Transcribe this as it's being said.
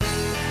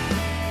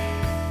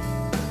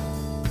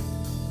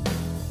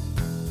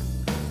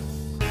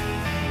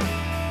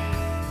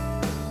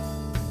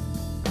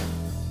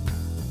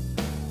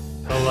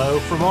Hello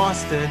from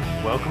Austin.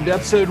 Welcome to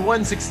episode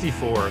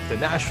 164 of the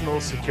National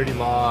Security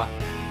Law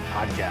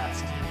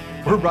Podcast.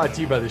 We're brought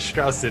to you by the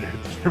Strauss Center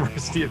at the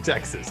University of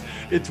Texas.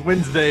 It's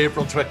Wednesday,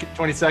 April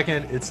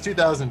 22nd. It's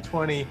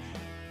 2020.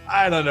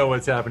 I don't know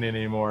what's happening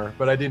anymore,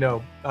 but I do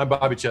know. I'm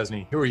Bobby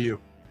Chesney. Who are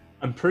you?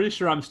 I'm pretty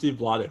sure I'm Steve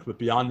Vladeck, but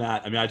beyond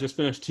that, I just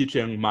finished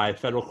teaching my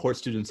federal court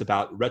students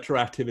about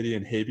retroactivity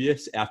and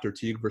habeas after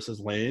Teague versus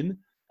Lane.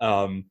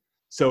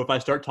 So if I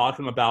start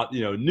talking about,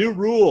 new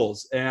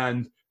rules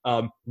and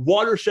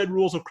watershed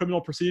rules of criminal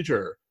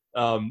procedure,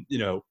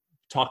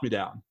 talk me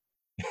down.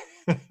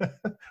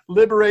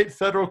 Liberate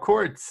federal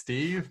courts,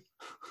 Steve.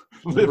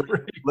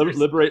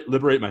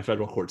 Liberate my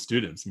federal court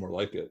students, more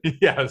like it.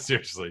 Yeah,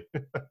 seriously.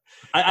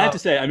 I have to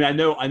say, I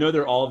know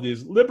there are all of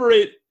these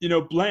liberate,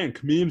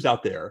 blank memes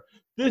out there.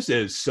 This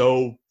is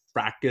so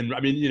fracking,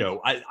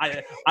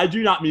 I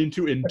do not mean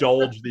to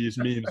indulge these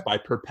memes by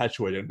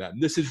perpetuating them.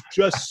 This is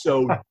just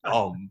so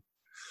dumb.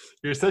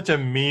 You're such a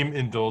meme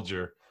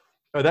indulger.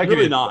 Oh, that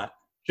really not.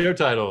 Show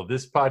title: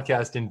 This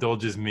podcast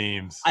indulges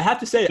memes. I have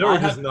to say, I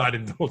does not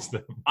indulge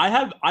them.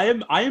 I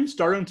am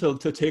starting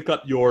to take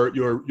up your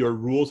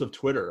rules of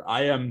Twitter.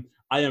 I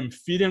am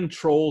feeding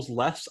trolls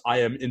less. I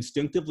am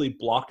instinctively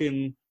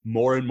blocking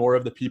more and more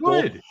of the people.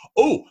 Good.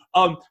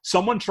 Oh,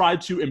 someone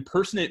tried to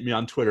impersonate me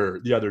on Twitter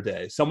the other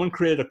day. Someone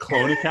created a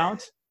clone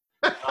account.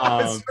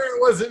 I swear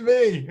it wasn't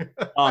me.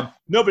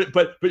 No,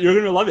 but you're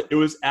gonna love it. It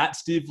was at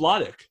Steve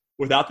Vladeck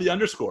without the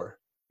underscore.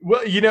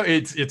 Well,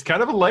 it's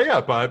kind of a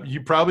layup.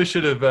 You probably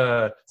should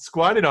have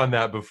squatted on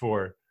that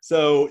before.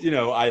 So,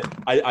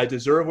 I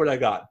deserve what I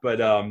got. But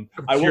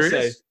I will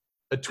say,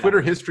 a Twitter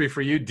history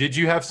for you. Did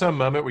you have some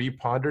moment where you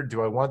pondered,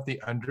 do I want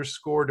the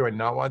underscore? Do I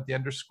not want the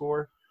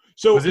underscore?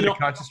 So was it a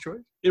conscious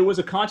choice? It was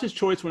a conscious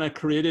choice when I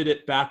created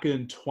it back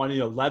in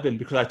 2011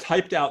 because I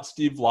typed out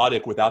Steve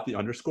Vladeck without the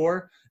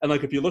underscore. And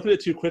if you look at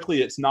it too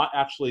quickly, it's not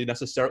actually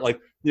necessarily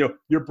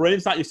your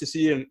brain's not used to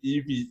seeing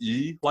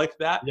EVE like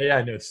that. Yeah,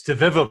 I know. It's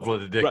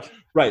Vladeck.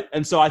 Right.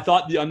 And so I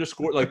thought the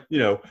underscore,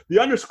 the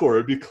underscore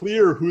would be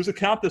clear whose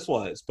account this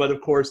was. But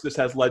of course, this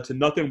has led to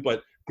nothing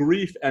but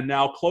grief and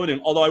now cloning.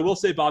 Although I will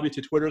say, Bobby,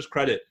 to Twitter's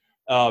credit,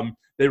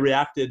 they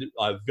reacted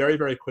very,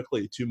 very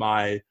quickly to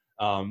my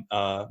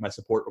my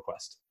support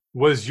request.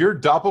 Was your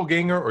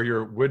doppelganger or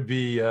your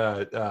would-be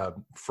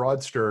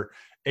fraudster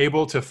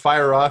able to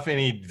fire off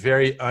any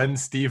very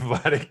un-Steve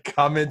Vladeck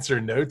comments or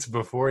notes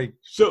before he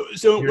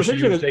was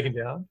taken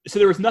down? So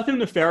there was nothing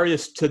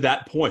nefarious to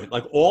that point.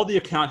 All the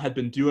account had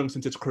been doing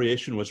since its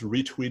creation was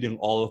retweeting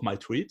all of my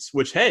tweets,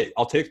 which, hey,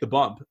 I'll take the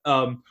bump.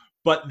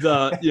 But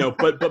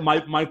but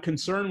my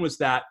concern was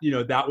that,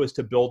 that was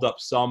to build up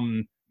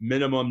some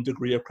minimum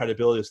degree of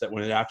credibility so that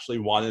when it actually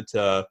wanted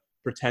to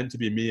pretend to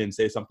be me and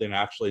say something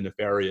actually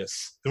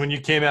nefarious. So when you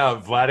came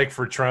out, Vladeck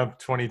for Trump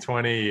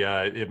 2020,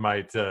 it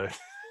might... that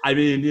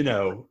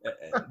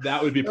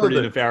would be pretty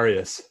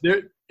nefarious.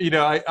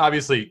 I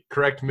obviously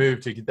correct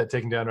move to get that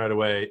taken down right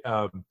away.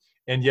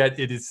 And yet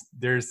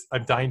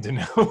I'm dying to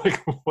know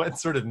what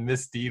sort of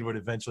misdeed would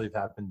eventually have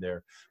happened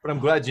there. But I'm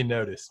glad you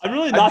noticed. I'm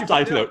really not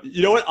dying to know.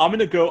 You know what? I'm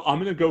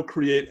gonna go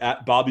create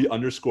at Bobby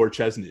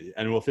 _Chesney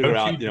and we'll figure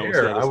out, we'll see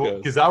how this goes.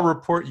 Because I'll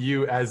report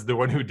you as the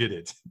one who did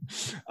it.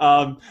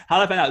 How did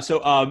I find out? So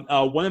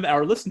one of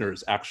our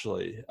listeners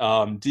actually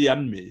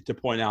DM'd me to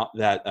point out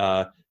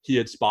that he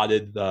had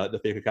spotted the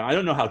fake account. I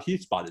don't know how he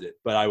spotted it,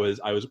 but I was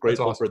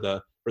grateful for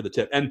the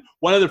tip. And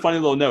one other funny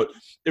little note,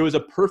 it was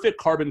a perfect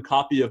carbon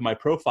copy of my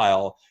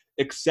profile,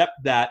 except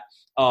that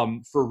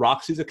for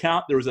Roxy's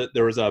account,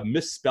 there was a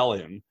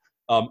misspelling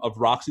of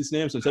Roxy's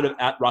name. So instead of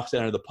at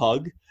Roxana the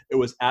Pug, it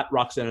was at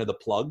Roxana the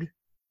Plug.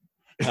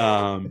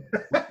 By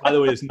the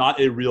way, it's not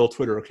a real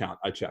Twitter account.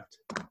 I checked.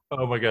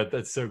 Oh my God,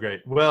 that's so great.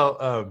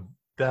 Well,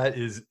 that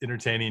is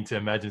entertaining to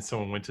imagine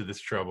someone went to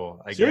this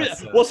trouble. I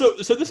guess. Well, so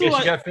this is what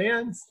you got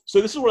fans. So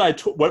this is what I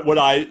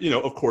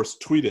of course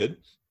tweeted,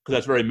 because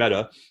that's very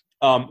meta.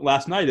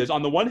 Last night is,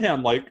 on the one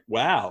hand,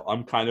 wow,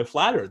 I'm kind of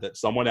flattered that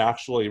someone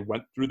actually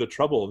went through the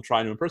trouble of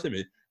trying to impersonate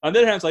me. On the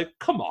other hand, it's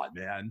come on,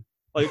 man.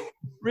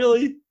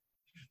 Really?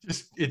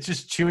 It's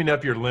just chewing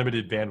up your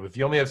limited bandwidth.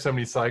 You only have so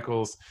many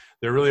cycles.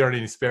 There really aren't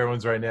any spare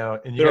ones right now.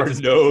 And there are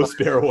no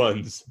spare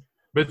ones.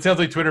 But it sounds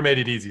like Twitter made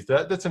it easy.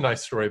 So that's a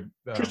nice story.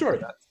 True story.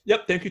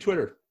 Yep. Thank you,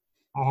 Twitter.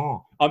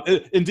 Uh-huh.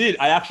 Indeed,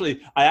 I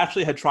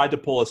actually had tried to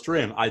pull a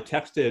string. I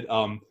texted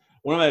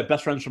one of my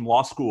best friends from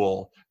law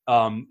school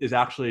is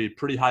actually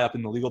pretty high up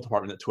in the legal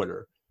department at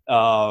Twitter.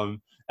 And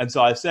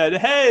so I said,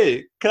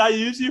 hey, can I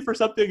use you for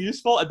something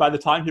useful? And by the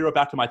time he wrote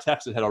back to my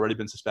text, it had already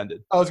been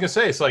suspended. I was going to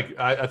say, it's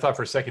I thought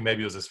for a second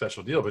maybe it was a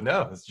special deal, but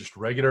no, it's just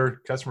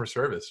regular customer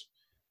service.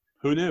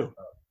 Who knew?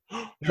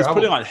 He's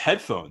putting on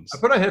headphones. I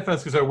put on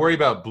headphones because I worry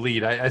about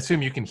bleed. I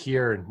assume you can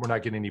hear and we're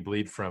not getting any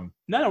bleed from.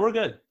 No, we're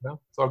good. No,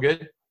 it's all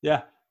good?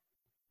 Yeah.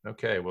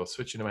 Okay, well,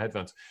 switch into my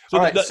headphones.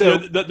 So,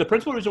 the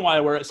principal reason why I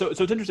wear it, so it's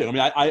interesting.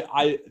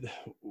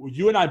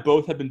 You and I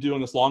both have been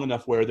doing this long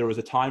enough where there was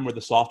a time where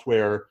the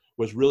software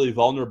was really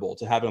vulnerable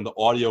to having the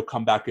audio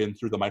come back in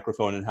through the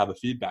microphone and have a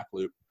feedback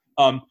loop.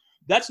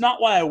 That's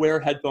not why I wear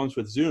headphones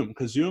with Zoom,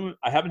 because Zoom,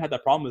 I haven't had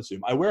that problem with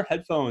Zoom. I wear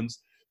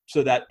headphones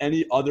so that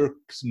any other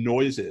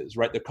noises,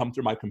 right, that come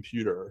through my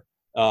computer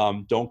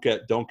don't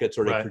get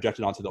sort of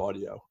projected onto the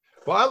audio.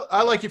 Well,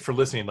 I like you for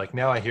listening. Like,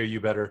 now I hear you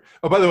better.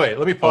 Oh, by the way,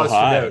 let me pause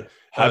to note.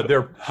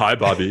 Hi,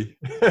 Bobby.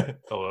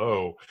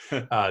 Hello.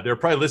 There are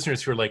probably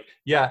listeners who are like,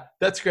 yeah,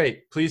 that's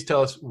great. Please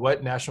tell us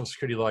what national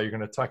security law you're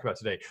going to talk about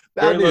today.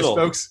 Bad news,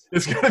 folks.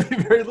 It's going to be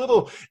very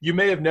little. You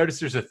may have noticed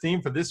there's a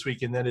theme for this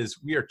week, and that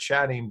is we are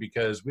chatting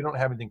because we don't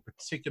have anything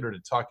particular to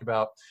talk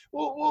about.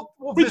 We'll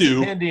visit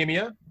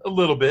Pandemia a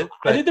little bit.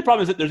 I think the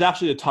problem is that there's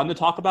actually a ton to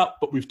talk about,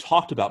 but we've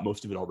talked about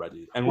most of it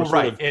already. And we're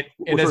sort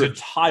of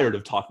tired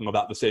of talking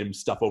about the same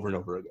stuff over and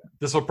over again.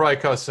 This will probably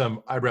cause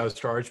some eyebrows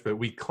to arch, but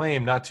we try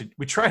not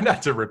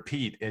to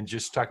repeat and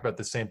just talk about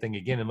the same thing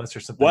again unless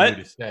there's something new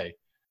to say.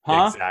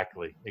 Huh?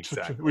 Exactly.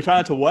 We try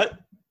not to what?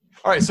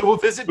 All right, so we'll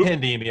visit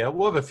Pandemia.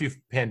 We'll have a few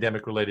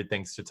pandemic-related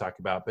things to talk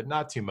about, but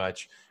not too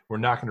much. We're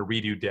not going to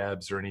redo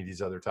Debs or any of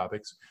these other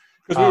topics.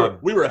 Because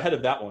we were ahead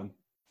of that one.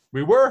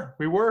 We were,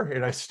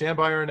 and I stand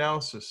by our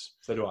analysis.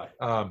 So do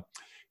I.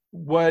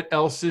 What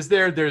else is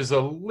there? There's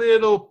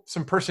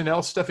some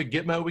personnel stuff at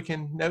GTMO we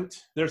can note.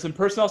 There's some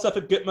personnel stuff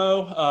at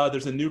GTMO.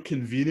 There's a new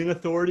convening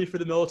authority for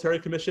the military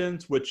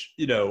commissions, which,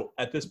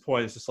 at this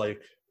point is just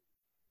like,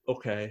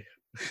 okay.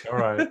 All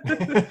right.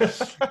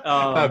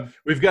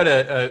 We've got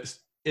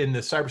in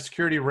the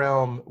cybersecurity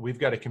realm, we've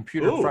got a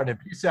Computer Fraud and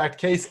Abuse Act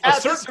case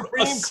at the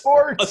Supreme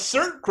Court. A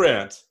cert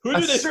grant. Who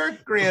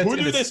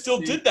knew they still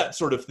did that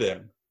sort of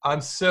thing? I'm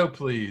so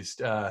pleased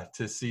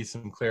to see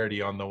some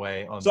clarity on the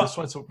way on this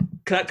one. So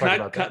can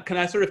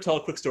I sort of tell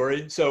a quick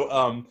story? So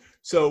I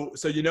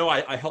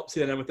helped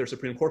CNN with their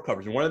Supreme Court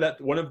coverage, and one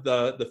of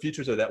the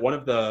features of that, one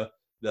of the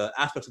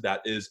aspects of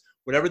that is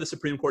whenever the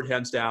Supreme Court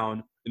hands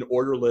down an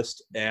order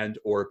list and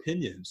or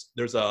opinions,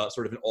 there's a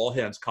sort of an all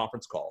hands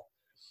conference call.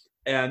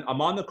 And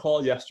I'm on the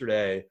call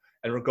yesterday,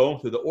 and we're going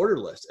through the order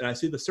list, and I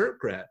see the cert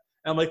grant,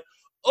 and I'm like,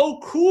 oh,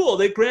 cool!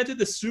 They granted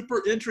this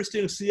super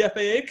interesting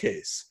CFAA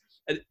case.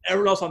 And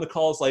everyone else on the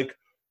call is like,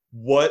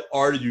 what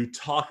are you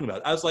talking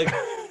about? I was like,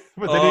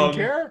 but they didn't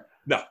care?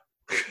 No.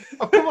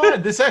 Oh, come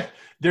on.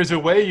 There's a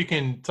way you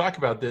can talk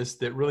about this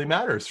that really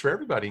matters for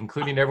everybody,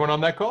 including everyone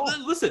on that call.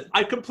 Listen,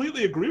 I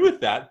completely agree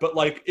with that. But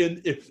like,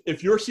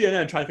 if you're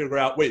CNN trying to figure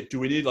out, wait, do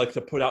we need like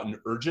to put out an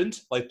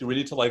urgent? Like, do we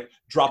need to like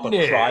drop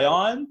a cry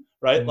on?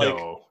 Right?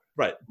 No.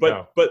 Like,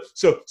 right. But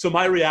so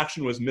my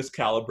reaction was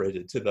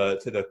miscalibrated to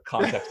the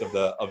context of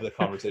the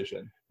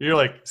conversation. You're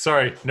like,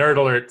 sorry, nerd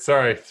alert.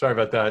 Sorry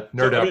about that.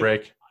 Nerd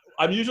outbreak.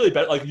 I'm usually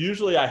better. Like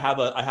usually I have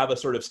a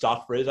sort of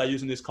stock phrase I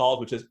use in these calls,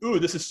 which is, ooh,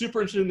 this is super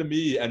interesting to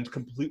me and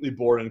completely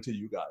boring to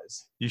you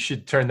guys. You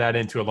should turn that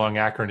into a long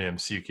acronym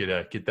so you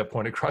could get that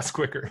point across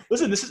quicker.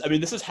 Listen, this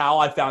is how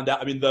I found out.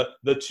 I mean,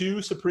 the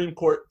two Supreme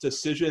Court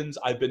decisions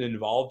I've been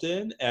involved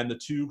in, and the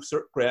two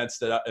cert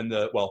grants and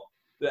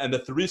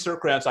the three cert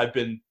grants I've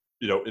been,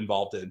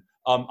 involved in.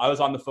 I was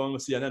on the phone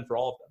with CNN for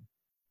all of them.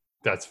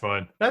 That's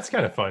fun. That's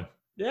kind of fun.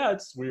 Yeah,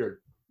 it's weird.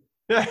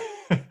 Yeah.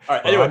 All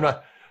right. Anyway,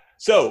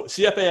 so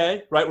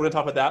CFAA, right? We're going to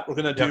talk about that. We're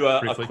going to do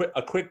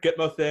a quick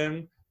Gitmo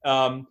thing.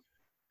 I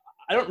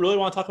don't really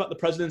want to talk about the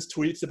president's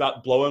tweets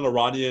about blowing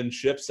Iranian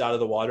ships out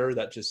of the water.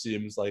 That just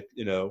seems like,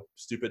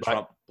 stupid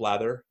Trump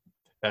blather.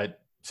 That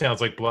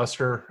sounds like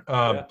bluster.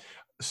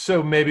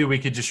 So maybe we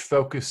could just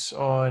focus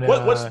on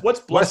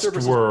what's bluster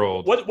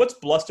WestWorld. What's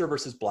bluster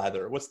versus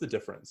blather? What's the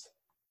difference?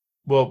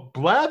 Well,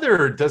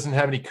 blather doesn't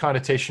have any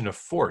connotation of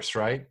force,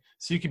 right?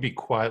 So you could be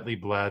quietly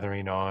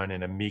blathering on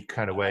in a meek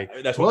kind of way.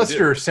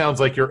 Bluster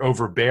sounds like you're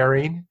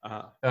overbearing.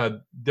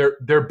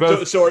 They're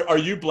both. So are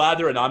you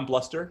blather and I'm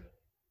bluster?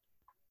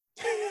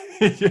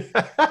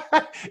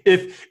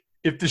 If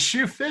the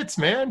shoe fits,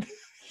 man.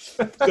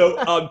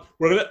 So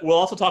we'll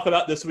also talk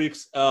about this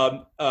week's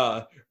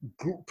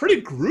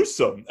pretty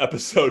gruesome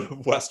episode of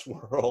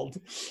WestWorld.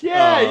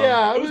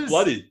 Yeah, it was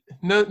bloody.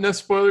 No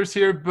spoilers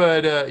here,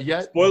 but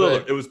spoiler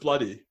alert, it was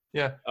bloody.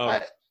 Yeah,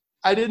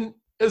 I didn't.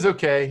 It was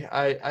okay.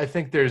 I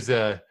think there's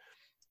a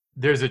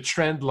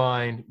trend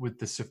line with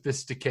the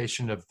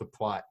sophistication of the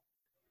plot.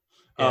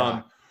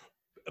 Yeah.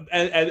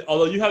 And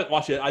although you haven't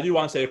watched it, I do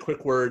want to say a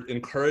quick word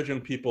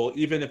encouraging people,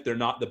 even if they're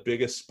not the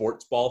biggest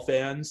sports ball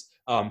fans.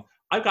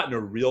 I've gotten a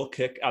real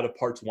kick out of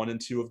parts 1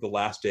 and 2 of The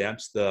Last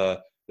Dance, the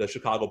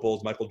Chicago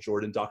Bulls Michael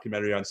Jordan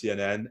documentary on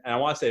CNN. And I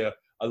want to say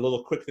a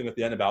little quick thing at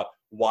the end about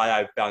why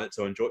I found it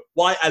so enjoyable.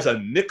 Why, as a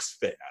Knicks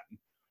fan,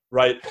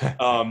 right,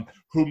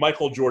 who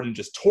Michael Jordan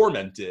just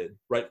tormented,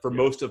 right, for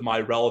most of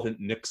my relevant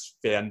Knicks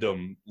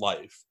fandom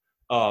life,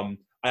 I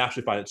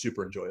actually find it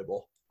super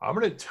enjoyable. I'm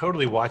going to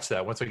totally watch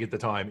that once I get the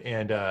time.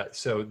 And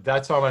so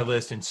that's on my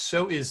list. And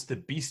so is the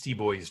Beastie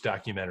Boys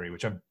documentary,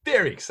 which I'm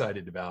very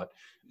excited about.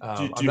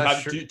 Do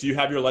you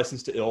have your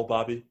license to ill,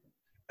 Bobby?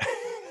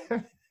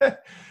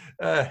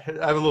 I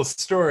have a little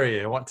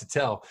story I want to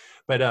tell,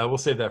 but we'll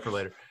save that for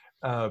later.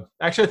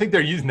 Actually, I think they're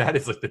using that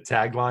as like the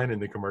tagline in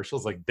the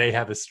commercials. Like they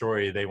have a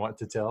story they want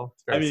to tell.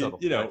 It's very subtle.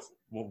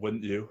 Well,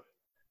 wouldn't you?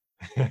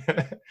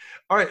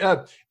 All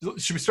right.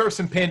 Should we start with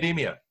some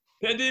Pandemia?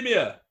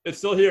 Pandemia. It's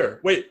still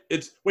here.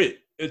 It's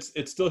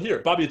still here.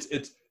 Bobby,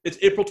 it's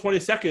April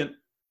 22nd.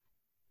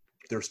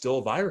 there's still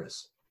a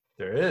virus.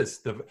 There is.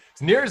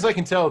 As near as I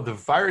can tell, the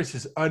virus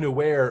is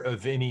unaware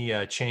of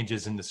any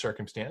changes in the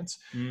circumstance.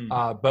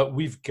 But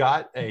we've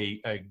got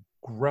a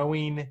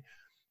growing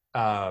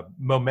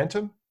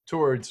momentum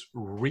towards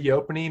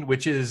reopening,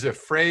 which is a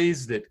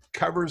phrase that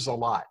covers a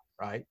lot,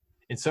 right?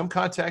 In some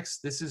contexts,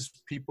 this is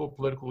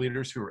political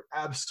leaders who are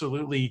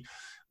absolutely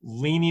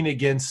leaning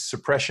against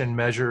suppression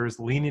measures,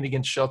 leaning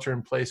against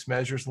shelter-in-place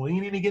measures,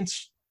 leaning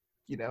against,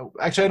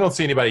 actually, I don't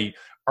see anybody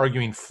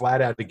arguing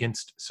flat out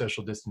against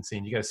social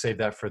distancing. You got to save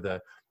that for the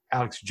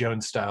Alex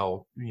Jones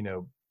style,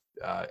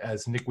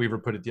 as Nick Weaver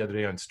put it the other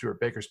day on Stuart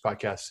Baker's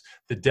podcast,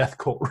 the death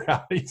cult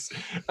rallies.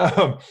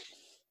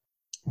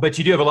 But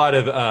you do have a lot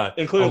of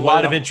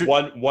including interest.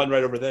 One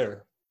right over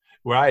there.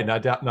 Right,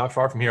 not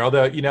far from here.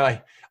 Although,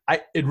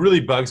 it really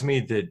bugs me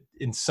that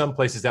in some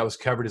places that was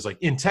covered as like,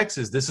 in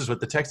Texas, this is what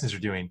the Texans are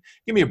doing.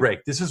 Give me a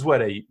break. This is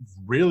what a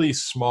really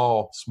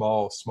small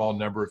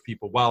number of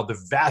people, while the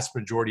vast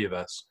majority of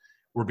us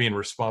were being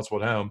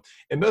responsible at home.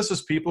 And most of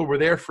those people were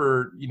there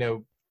for,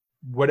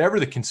 whatever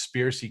the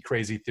conspiracy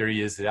crazy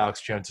theory is that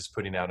Alex Jones is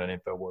putting out on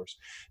InfoWars.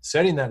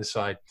 Setting that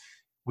aside,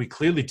 we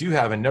clearly do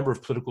have a number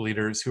of political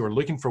leaders who are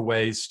looking for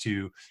ways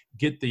to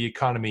get the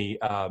economy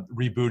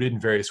rebooted in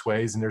various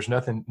ways.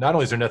 And not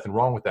only is there nothing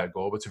wrong with that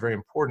goal, but it's a very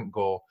important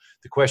goal.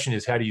 The question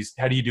is, how do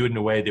you do it in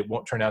a way that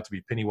won't turn out to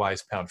be penny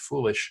wise, pound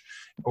foolish,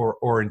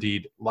 or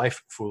indeed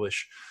life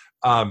foolish?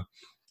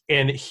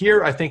 And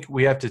here, I think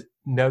we have to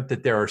note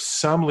that there are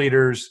some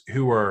leaders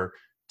who are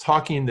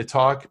talking the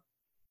talk,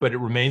 but it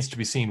remains to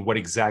be seen what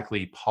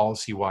exactly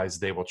policy-wise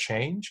they will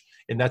change.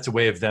 And that's a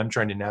way of them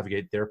trying to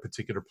navigate their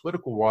particular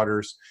political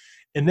waters.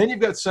 And then you've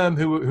got some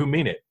who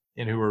mean it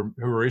and who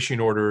are issuing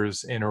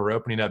orders and who are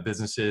opening up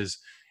businesses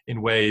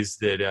in ways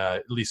that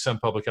at least some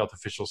public health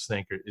officials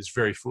think is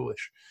very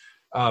foolish.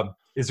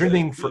 Is there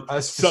anything for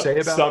us to say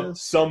about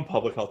this? Some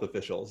public health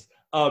officials.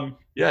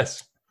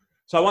 Yes.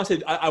 So I want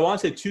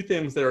to say two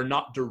things that are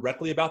not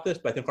directly about this,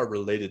 but I think are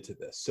related to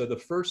this. So the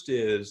first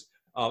is,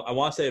 I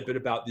want to say a bit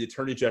about the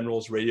Attorney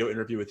General's radio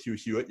interview with Hugh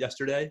Hewitt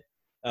yesterday,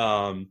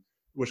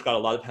 which got a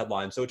lot of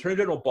headlines. So Attorney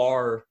General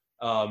Barr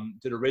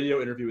did a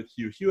radio interview with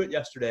Hugh Hewitt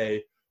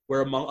yesterday,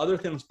 where among other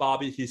things,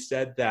 Bobby, he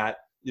said that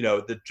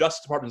the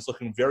Justice Department is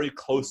looking very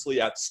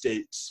closely at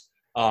states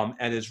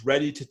and is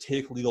ready to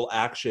take legal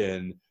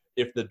action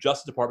if the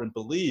Justice Department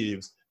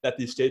believes that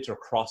these states are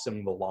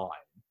crossing the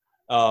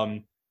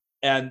line.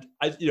 And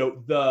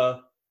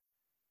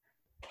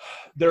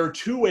there are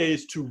two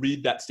ways to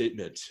read that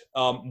statement.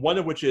 One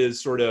of which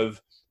is sort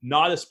of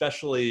not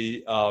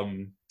especially, there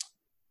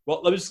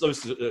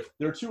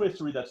are two ways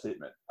to read that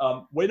statement.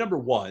 Way number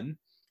one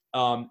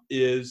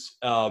is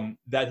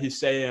that he's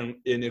saying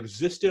in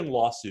existing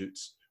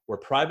lawsuits where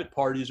private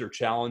parties are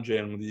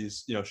challenging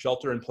these,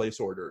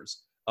 shelter-in-place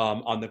orders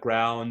on the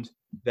ground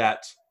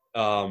that,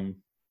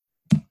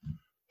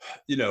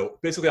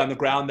 basically on the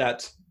ground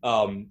that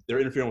they're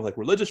interfering with like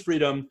religious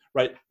freedom,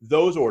 right?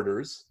 Those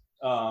orders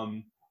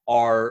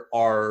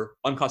are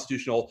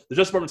unconstitutional. The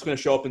Justice Department's going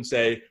to show up and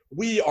say,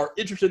 we are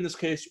interested in this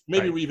case.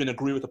 Maybe we even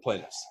agree with the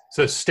plaintiffs.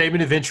 So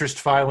statement of interest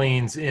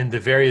filings in the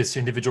various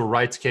individual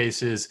rights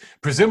cases,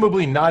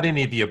 presumably not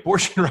any of the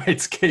abortion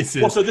rights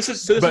cases. Well, so this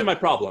is my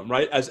problem,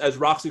 right? As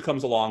Roxy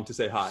comes along to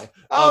say hi.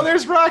 Oh,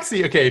 there's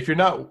Roxy. Okay, if you're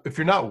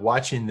not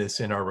watching this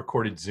in our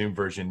recorded Zoom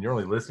version, you're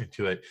only listening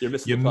to it.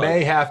 You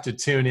may have to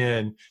tune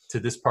in to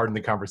this part in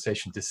the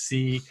conversation to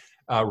see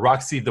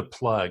Roxy the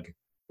plug.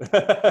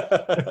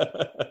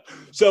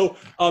 So,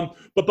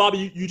 but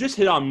Bobby, you just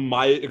hit on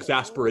my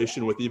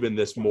exasperation with even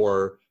this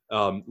more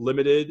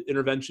limited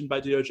intervention by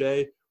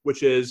DOJ,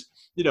 which is,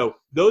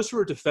 those who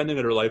are defending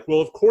it are like, well,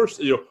 of course,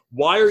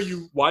 why are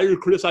you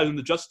criticizing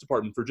the Justice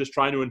Department for just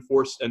trying to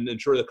enforce and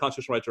ensure that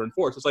constitutional rights are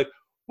enforced? It's like,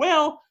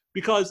 well,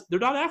 because they're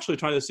not actually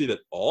trying to see that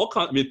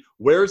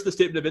where's the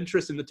statement of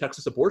interest in the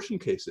Texas abortion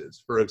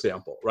cases, for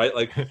example, right?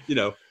 Like,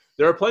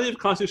 there are plenty of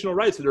constitutional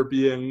rights that are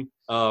being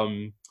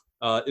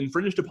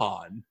infringed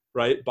upon,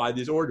 right, by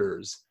these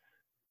orders.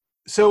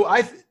 So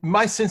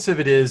my sense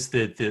of it is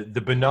that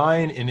the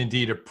benign and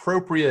indeed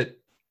appropriate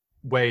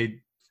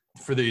way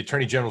for the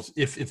Attorney General,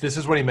 if this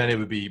is what he meant, it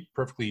would be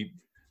perfectly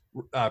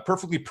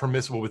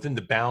permissible within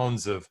the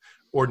bounds of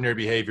ordinary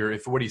behavior.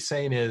 If what he's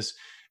saying is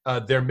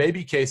there may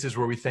be cases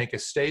where we think a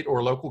state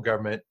or local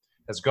government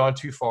has gone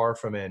too far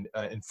from an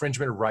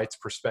infringement of rights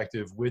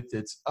perspective with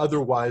its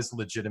otherwise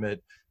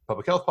legitimate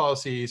public health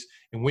policies,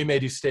 and we may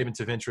do statements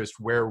of interest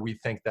where we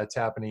think that's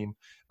happening.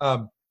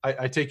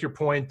 I take your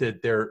point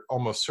that they're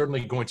almost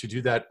certainly going to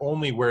do that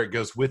only where it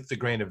goes with the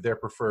grain of their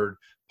preferred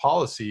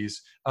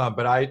policies.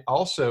 But I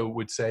also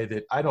would say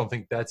that I don't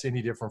think that's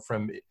any different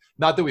from,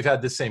 not that we've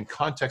had the same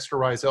context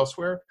arise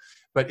elsewhere,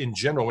 but in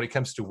general, when it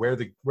comes to where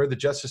the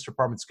Justice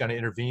Department's going to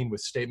intervene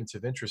with statements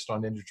of interest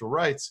on individual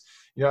rights,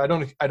 I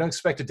don't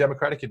expect a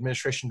Democratic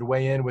administration to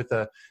weigh in with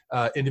a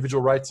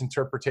individual rights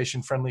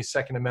interpretation friendly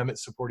Second Amendment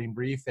supporting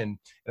brief, and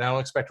I don't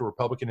expect a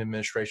Republican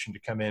administration to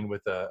come in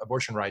with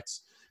abortion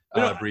rights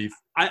brief.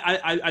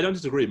 I don't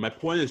disagree. My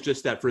point is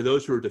just that for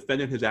those who are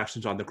defending his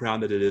actions on the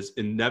ground that it is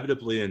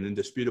inevitably and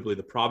indisputably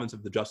the province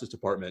of the Justice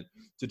Department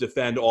to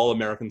defend all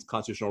Americans'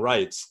 constitutional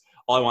rights,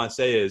 all I want to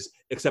say is,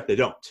 except they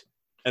don't.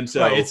 And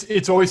so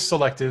it's always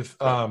selective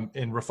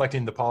in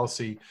reflecting the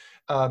policy.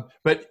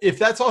 But if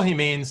that's all he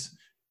means,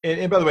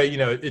 and by the way,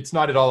 it's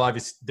not at all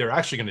obvious they're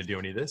actually going to do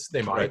any of this.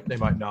 They might, they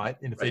might not.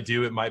 And if they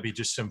do, it might be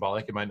just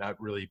symbolic. It might not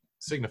really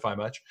signify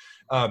much.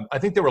 I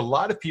think there were a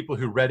lot of people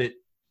who read it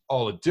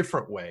all a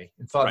different way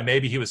and thought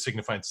maybe he was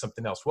signifying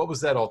something else. What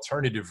was that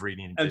alternative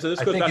reading? And so this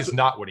I goes think back is to,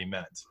 not what he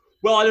meant.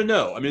 Well, I don't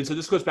know. I mean, so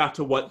this goes back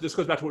to what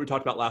we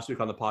talked about last week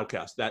on the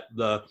podcast, that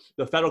the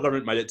federal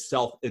government might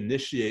itself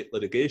initiate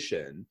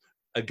litigation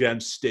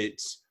against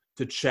states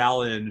to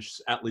challenge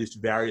at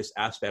least various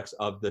aspects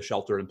of the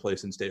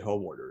shelter-in-place and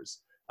stay-home orders.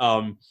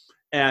 And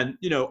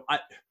I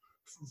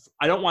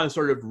don't want to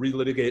sort of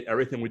relitigate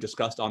everything we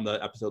discussed on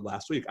the episode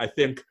last week. I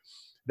think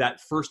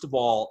that first of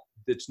all,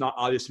 it's not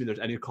obvious to me there's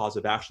any cause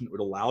of action that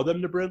would allow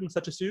them to bring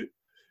such a suit.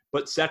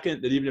 But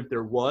second, that even if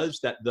there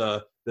was, that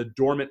the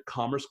dormant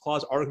commerce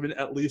clause argument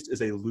at least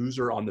is a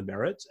loser on the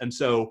merits. And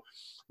so,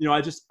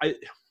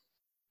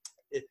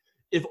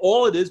 if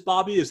all it is,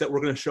 Bobby, is that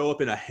we're going to show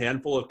up in a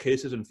handful of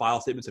cases and file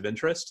statements of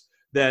interest,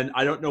 then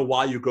I don't know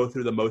why you go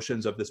through the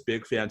motions of this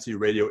big fancy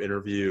radio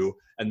interview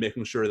and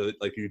making sure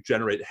that you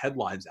generate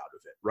headlines out of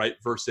it, right?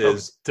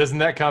 Versus, doesn't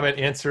that comment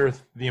answer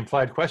the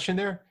implied question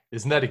there?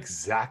 Isn't that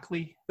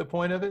exactly the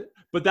point of it?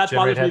 But that's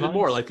bothers me even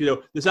more.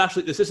 This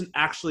isn't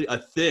actually a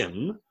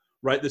thing,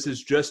 right? This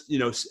is just,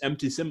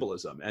 empty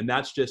symbolism. And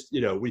that's just,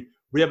 we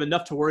have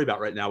enough to worry about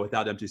right now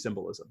without empty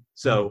symbolism.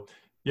 So,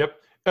 Yep.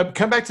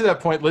 Come back to that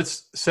point.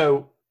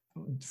 So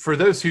for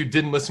those who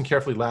didn't listen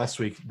carefully last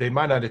week, they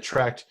might not have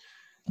tracked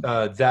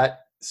that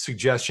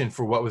suggestion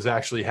for what was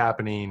actually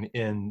happening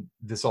in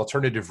this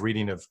alternative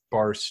reading of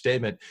Barr's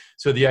statement.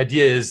 So the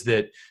idea is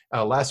that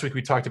last week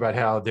we talked about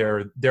how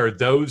there are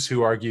those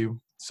who argue,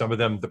 some of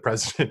them the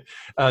president,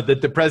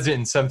 that the president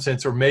in some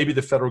sense, or maybe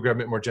the federal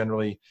government more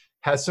generally,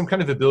 has some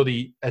kind of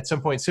ability at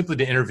some point simply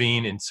to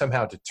intervene and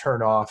somehow to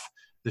turn off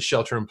the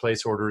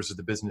shelter-in-place orders or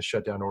the business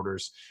shutdown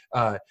orders.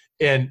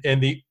 And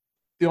the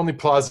only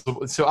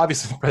plausible, so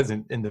obviously the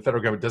president and the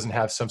federal government doesn't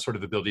have some sort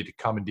of ability to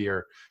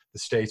commandeer the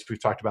states.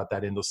 We've talked about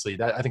that endlessly.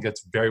 I think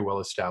that's very well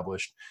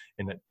established,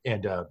 and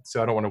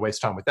so I don't want to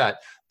waste time with that.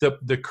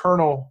 The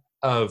kernel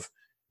of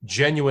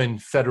genuine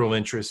federal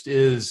interest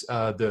is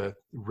the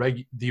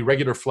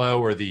regular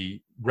flow or the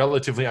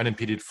relatively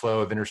unimpeded flow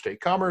of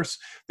interstate commerce.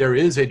 There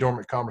is a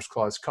dormant commerce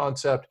clause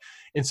concept,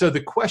 and so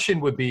the question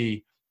would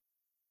be,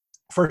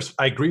 first,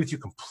 I agree with you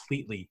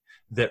completely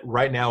that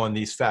right now on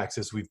these facts,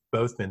 as we've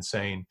both been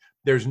saying,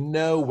 there's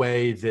no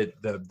way that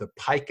the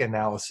Pike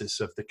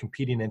analysis of the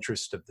competing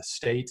interest of the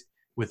state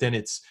within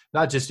its,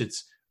 not just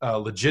its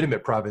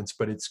legitimate province,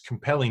 but its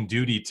compelling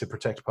duty to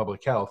protect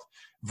public health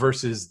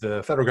versus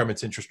the federal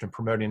government's interest in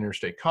promoting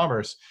interstate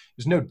commerce,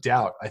 there's no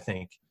doubt, I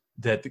think,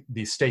 that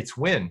these states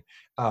win.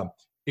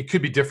 It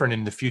could be different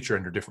in the future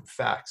under different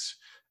facts.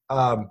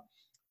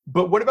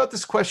 But what about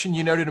this question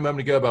you noted a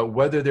moment ago about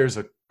whether there's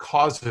a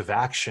cause of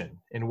action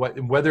and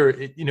whether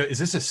is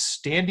this a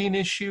standing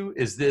issue?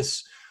 Is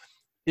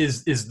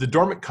the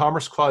dormant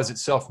commerce clause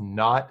itself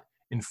not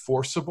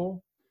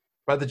enforceable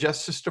by the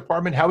Justice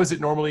Department? How is it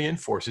normally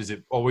enforced? Is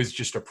it always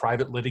just a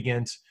private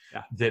litigant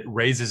that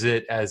raises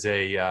it as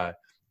a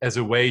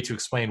way to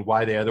explain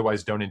why they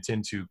otherwise don't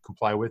intend to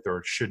comply with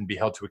or shouldn't be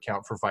held to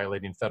account for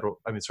violating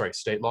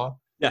state law?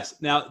 Yes.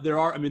 Now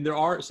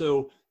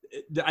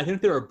I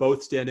think there are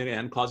both standing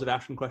and cause of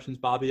action questions,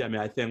 Bobby. I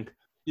mean, I think,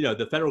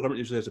 the federal government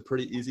usually has a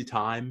pretty easy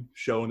time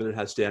showing that it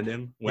has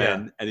standing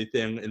when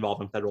anything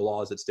involving federal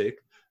law is at stake.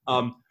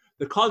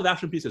 The cause of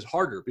action piece is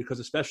harder because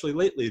especially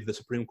lately, the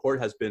Supreme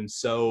Court has been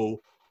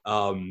so,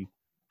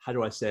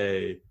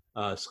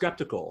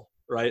 skeptical,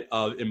 right,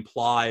 of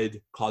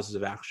implied causes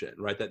of action,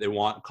 right, that they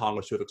want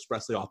Congress to have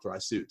expressly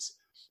authorized suits.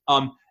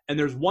 And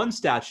there's one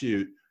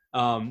statute,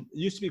 it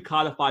used to be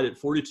codified at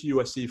 42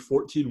 U.S.C.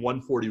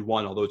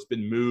 14141, although it's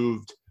been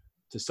moved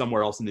to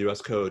somewhere else in the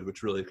U.S. Code,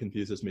 which really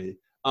confuses me,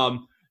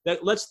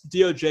 that lets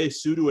DOJ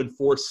sue to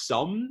enforce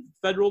some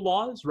federal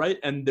laws, right?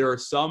 And there are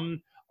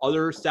some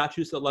other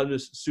statutes that let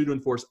us sue to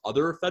enforce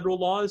other federal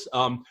laws.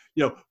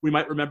 We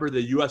might remember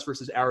the U.S.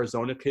 versus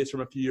Arizona case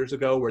from a few years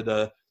ago where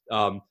the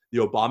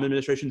Obama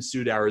administration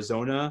sued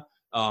Arizona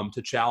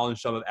to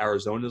challenge some of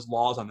Arizona's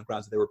laws on the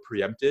grounds that they were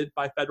preempted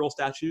by federal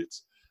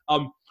statutes.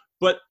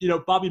 But,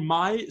 Bobby,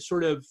 my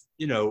sort of,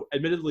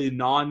 admittedly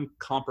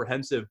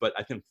non-comprehensive, but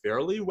I think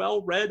fairly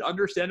well-read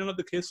understanding of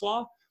the case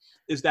law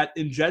is that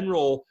in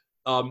general,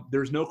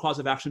 there's no cause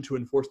of action to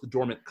enforce the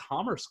dormant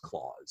commerce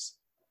clause,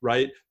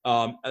 right?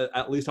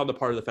 At least on the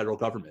part of the federal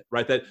government,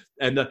 right?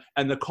 And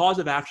the cause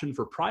of action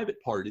for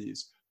private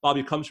parties,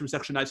 Bobby, comes from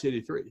Section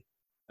 1983.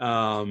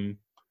 I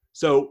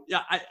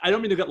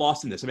don't mean to get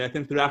lost in this. I mean, I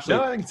think I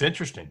think it's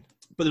interesting.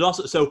 But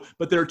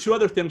there are two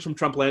other things from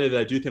Trump landing that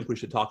I do think we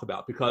should talk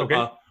about because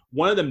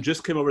one of them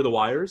just came over the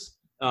wires,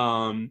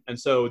 and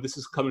so this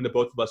is coming to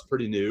both of us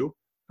pretty new.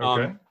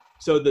 Okay.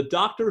 So the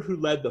doctor who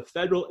led the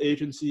federal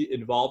agency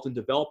involved in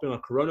developing a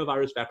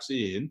coronavirus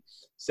vaccine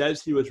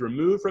says he was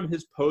removed from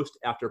his post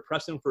after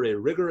pressing for a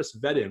rigorous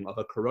vetting of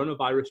a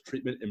coronavirus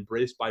treatment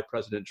embraced by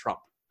President Trump.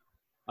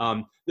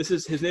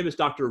 His name is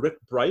Dr. Rick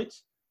Bright,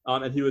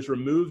 and he was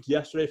removed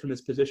yesterday from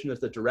his position as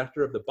the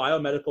director of the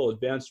Biomedical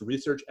Advanced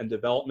Research and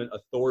Development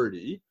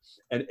Authority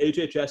and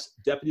HHS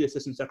Deputy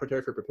Assistant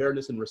Secretary for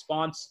Preparedness and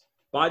Response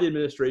by the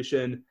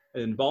administration,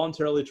 and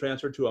involuntarily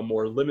transferred to a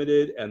more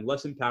limited and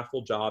less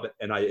impactful job at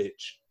NIH.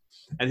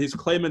 And he's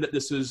claiming that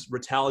this is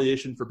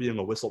retaliation for being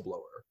a whistleblower.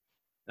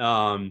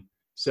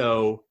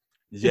 So,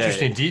 yay.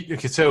 Interesting.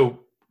 Okay, so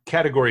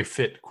category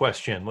fit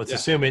question. Let's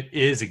assume it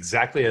is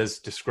exactly as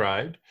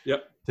described.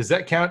 Yep. Does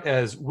that count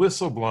as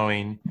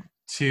whistleblowing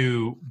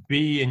to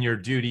be in your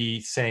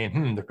duty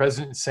saying, the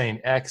president is saying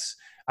X,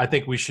 I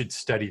think we should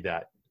study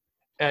that?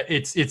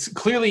 It's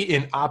clearly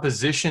in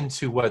opposition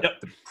to what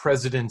the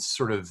president's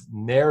sort of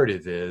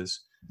narrative is.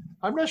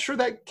 I'm not sure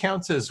that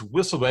counts as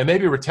whistleblowing.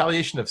 Maybe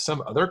retaliation of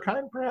some other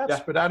kind, perhaps,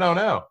 but I don't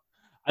know.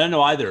 I don't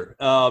know either,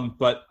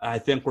 but I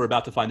think we're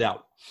about to find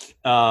out.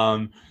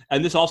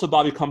 And this also,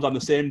 Bobby, comes on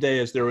the same day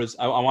as there was.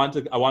 I want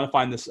to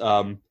find this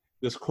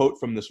this quote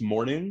from this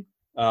morning.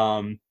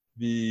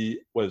 The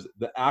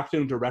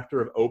acting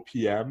director of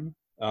OPM.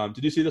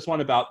 Did you see this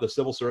one about the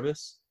civil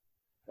service?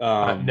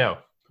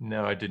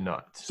 No, I did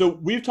not. So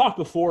we've talked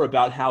before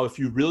about how if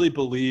you really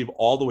believe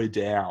all the way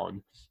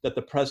down that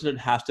the president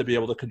has to be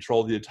able to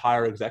control the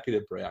entire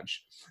executive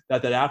branch,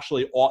 that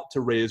actually ought to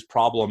raise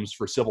problems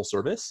for civil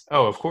service.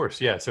 Oh, of course.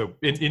 Yeah. So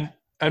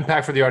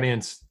unpack for the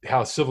audience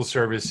how civil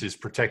service is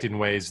protected in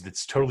ways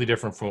that's totally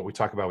different from what we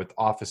talk about with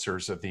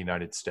officers of the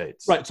United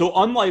States. Right. So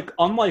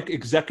unlike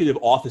executive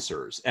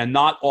officers, and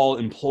not all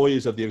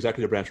employees of the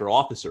executive branch are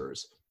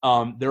officers,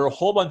 there are a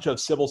whole bunch of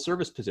civil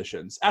service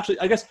positions. Actually,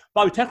 I guess,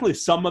 Bobby, technically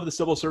some of the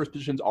civil service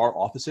positions are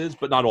offices,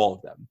 but not all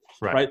of them.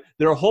 Right?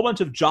 There are a whole bunch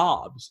of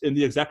jobs in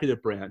the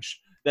executive branch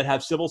that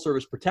have civil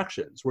service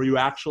protections where you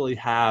actually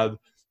have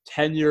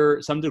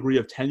tenure, some degree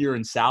of tenure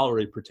and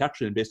salary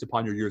protection based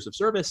upon your years of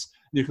service.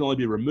 You can only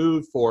be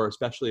removed for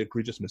especially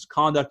egregious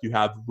misconduct. You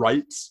have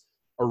rights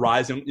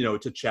arising,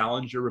 to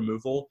challenge your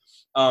removal.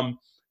 And,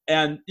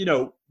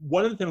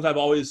 one of the things I've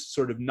always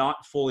sort of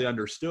not fully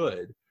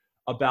understood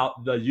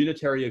about the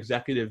unitary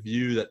executive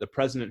view that the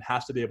president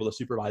has to be able to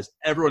supervise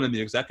everyone in the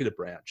executive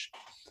branch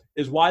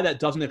is why that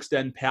doesn't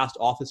extend past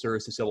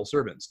officers to civil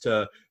servants,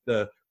 to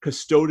the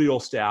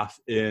custodial staff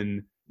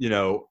in,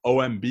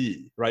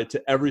 OMB, right?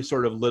 To every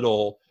sort of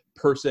little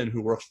person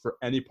who works for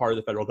any part of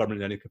the federal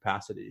government in any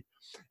capacity.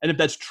 And if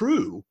that's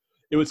true,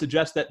 it would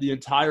suggest that the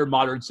entire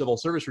modern civil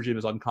service regime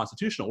is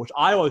unconstitutional, which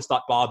I always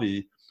thought,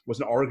 Bobby,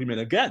 was an argument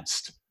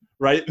against,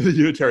 right? The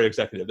unitary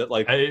executive that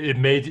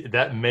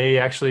may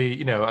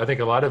actually, I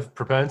think a lot of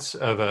proponents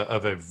of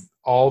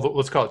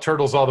let's call it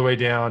turtles all the way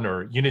down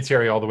or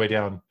unitary all the way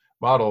down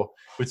model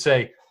would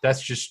say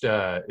that's just,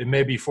 it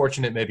may be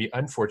fortunate, it may be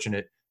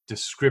unfortunate,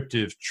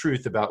 descriptive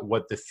truth about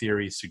what the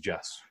theory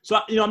suggests.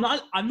 So,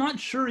 I'm not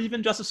sure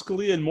even Justice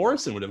Scalia and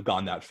Morrison would have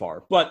gone that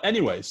far. But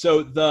anyway,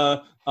 so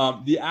the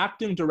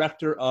acting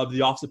director of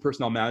the Office of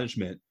Personnel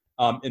Management,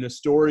 in a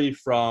story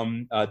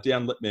from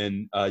Dan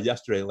Littman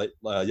yesterday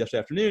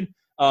afternoon.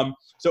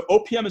 So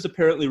OPM is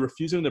apparently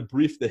refusing to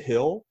brief the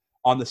Hill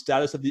on the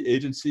status of the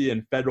agency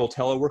and federal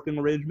teleworking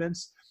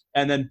arrangements.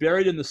 And then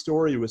buried in the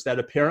story was that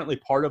apparently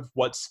part of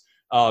what's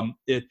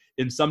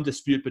in some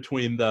dispute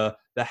between the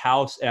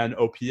House and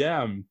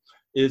OPM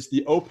is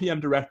the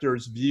OPM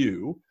director's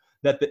view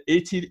that the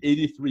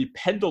 1883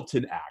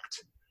 Pendleton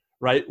Act,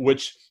 right,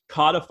 which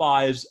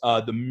codifies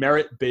the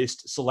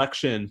merit-based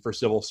selection for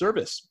civil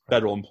service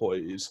federal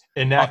employees,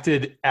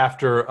 enacted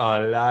after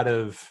a lot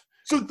of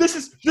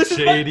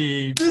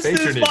shady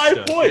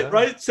point,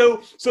 right?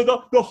 So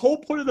the whole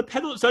point of the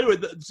Pendleton. So anyway,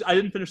 I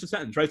didn't finish the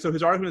sentence, right? So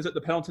his argument is that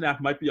the Pendleton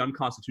Act might be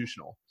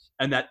unconstitutional,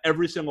 and that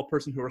every single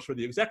person who works for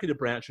the executive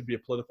branch should be a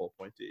political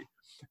appointee.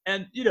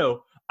 And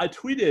I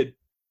tweeted.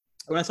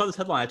 When I saw this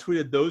headline, I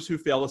tweeted, "Those who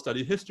fail to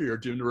study history are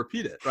doomed to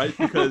repeat it," right?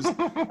 Because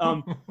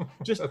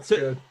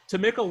to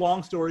make a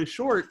long story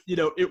short,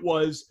 it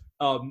was,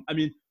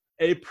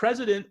 a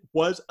president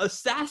was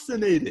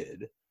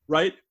assassinated,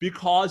 right?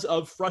 Because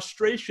of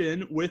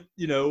frustration with,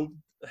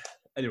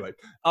 anyway,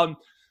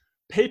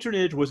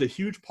 patronage was a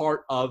huge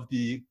part of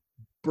the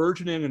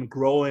burgeoning and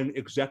growing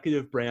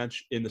executive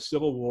branch in the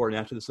Civil War and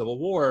after the Civil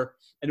War,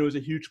 and it was a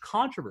huge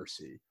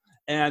controversy.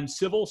 And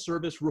civil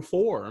service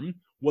reform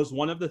was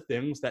one of the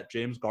things that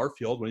James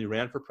Garfield, when he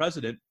ran for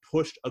president,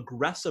 pushed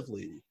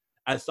aggressively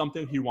as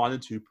something he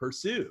wanted to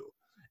pursue.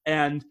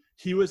 And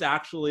he was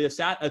actually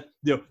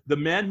the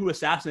man who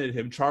assassinated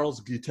him, Charles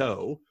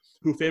Guiteau,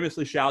 who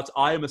famously shouts,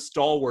 "I am a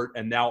stalwart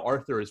and now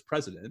Arthur is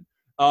president."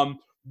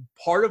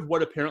 Part of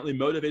what apparently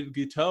motivated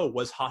Guiteau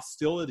was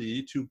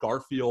hostility to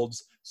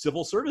Garfield's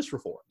civil service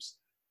reforms.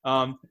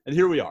 And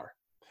here we are.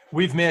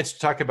 We've managed to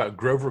talk about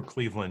Grover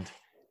Cleveland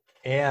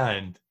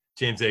and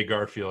James A.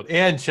 Garfield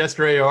and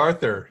Chester A.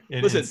 Arthur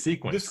in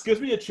sequence. This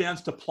gives me a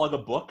chance to plug a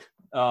book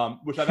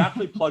which I've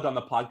actually plugged on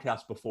the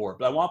podcast before,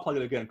 but I want to plug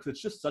it again because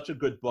it's just such a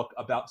good book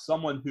about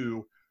someone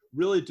who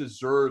really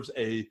deserves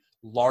a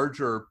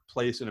larger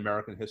place in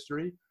American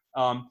history.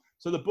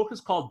 So the book is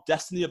called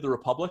Destiny of the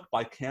Republic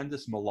by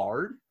Candace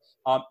Millard.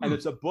 And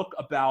it's a book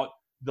about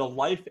the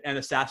life and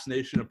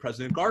assassination of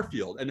President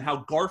Garfield and how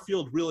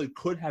Garfield really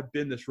could have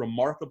been this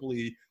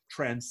remarkably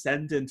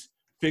transcendent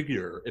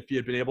figure if he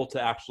had been able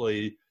to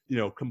actually,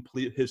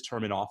 complete his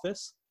term in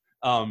office.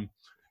 Interesting.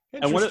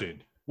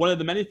 And one of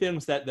the many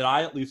things that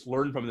I at least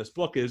learned from this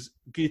book is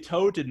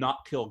Guiteau did not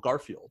kill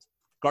Garfield.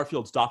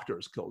 Garfield's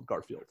doctors killed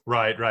Garfield.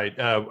 Right.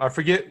 I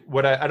forget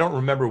I don't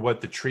remember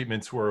what the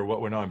treatments were or what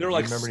went on. They were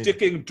like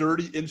sticking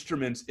dirty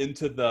instruments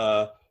into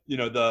the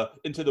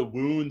into the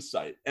wound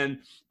site. And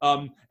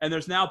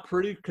there's now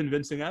pretty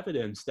convincing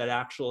evidence that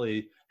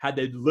actually had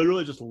they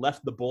literally just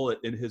left the bullet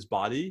in his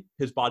body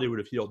would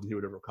have healed and he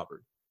would have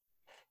recovered.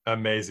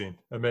 Amazing.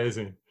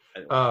 Anyway.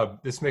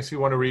 This makes me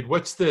want to read,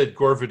 what's the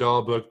Gore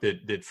Vidal book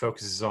that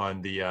focuses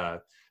on the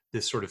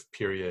this sort of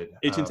period?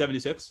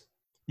 1876?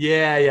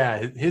 Yeah.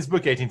 His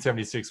book,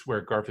 1876,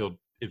 where Garfield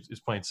is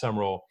playing some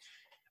role.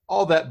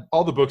 All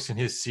the books in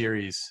his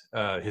series,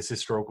 his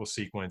historical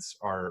sequence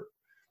are,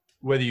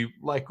 whether you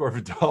like Gore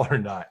Vidal or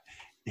not,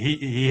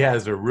 he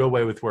has a real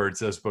way with words.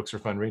 Those books are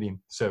fun reading.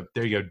 So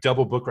there you go.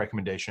 Double book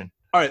recommendation.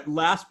 All right.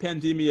 Last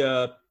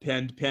Pandemia,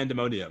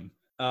 Pandemonium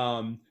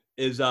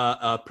is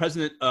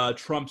President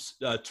Trump's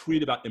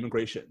tweet about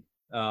immigration.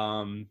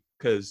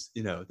 Because,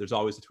 there's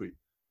always a tweet.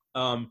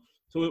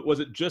 So was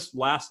it just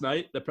last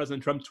night that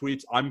President Trump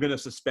tweets, "I'm going to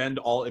suspend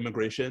all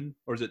immigration,"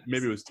 or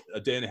maybe it was a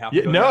day and a half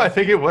ago? No, I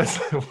think it was.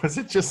 Was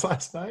it just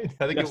last night?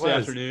 I think it was. Yesterday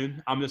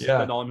afternoon. I'm going to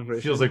suspend all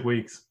immigration. Feels like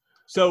weeks.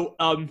 So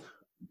I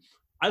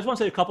just want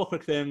to say a couple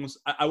quick things.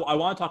 I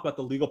want to talk about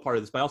the legal part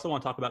of this, but I also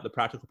want to talk about the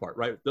practical part,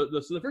 right? So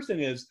the first thing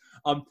is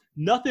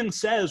nothing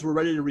says we're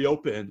ready to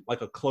reopen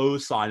like a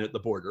closed sign at the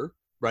border,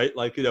 right?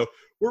 Like,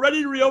 we're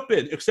ready to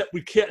reopen, except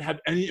we can't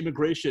have any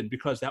immigration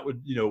because that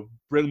would,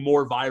 bring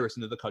more virus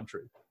into the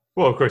country.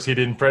 Well, of course, he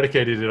didn't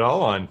predicate it at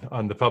all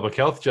on the public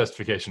health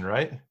justification,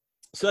 right?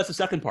 So that's the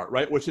second part,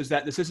 right? Which is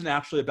that this isn't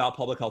actually about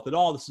public health at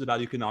all. This is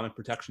about economic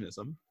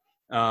protectionism.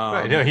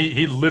 Right. No,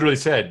 he literally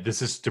said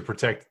this is to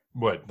protect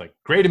like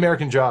great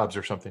American jobs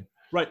or something.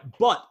 Right.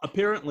 But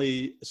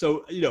apparently,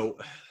 so,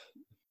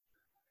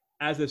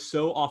 as is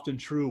so often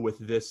true with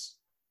this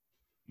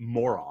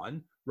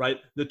moron, right?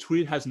 The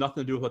tweet has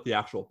nothing to do with what the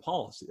actual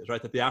policy is,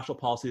 right? That the actual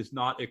policy is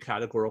not a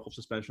categorical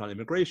suspension on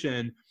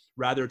immigration.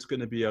 Rather, it's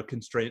going to be a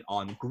constraint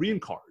on green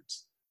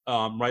cards,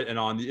 right? And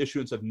on the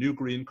issuance of new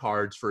green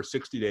cards for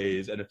 60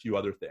 days and a few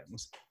other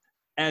things.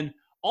 And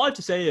all I have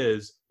to say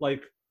is,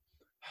 like,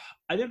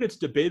 I think it's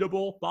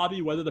debatable,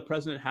 Bobby, whether the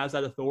president has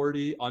that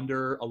authority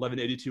under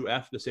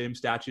 1182F, the same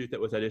statute that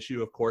was at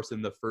issue, of course,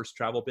 in the first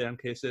travel ban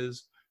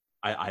cases.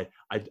 I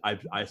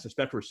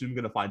suspect we're soon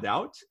going to find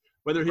out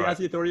whether he has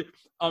the authority.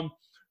 But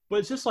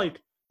it's just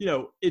like,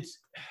 it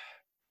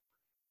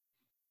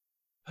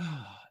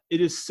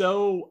is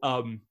so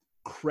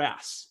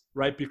crass,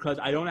 right? Because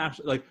I don't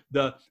actually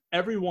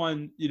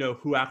everyone,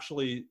 who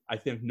actually I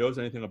think knows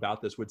anything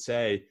about this would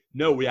say,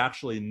 no, we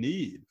actually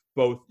need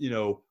both,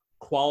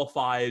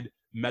 qualified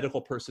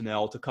medical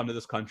personnel to come to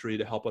this country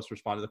to help us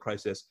respond to the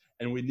crisis.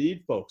 And we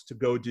need folks to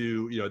go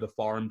do, the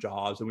farm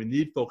jobs. And we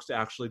need folks to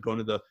actually go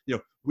into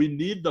we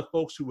need the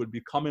folks who would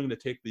be coming to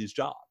take these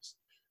jobs.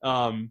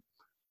 And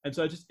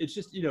so it's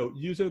just,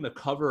 using the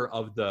cover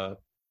of the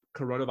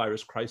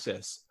coronavirus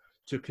crisis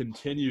to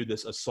continue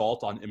this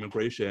assault on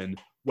immigration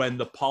when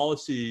the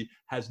policy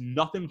has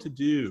nothing to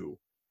do,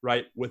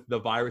 right, with the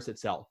virus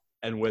itself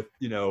and with,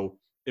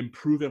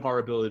 improving our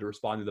ability to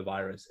respond to the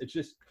virus. It's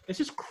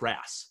just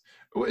crass.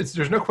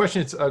 There's no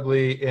question it's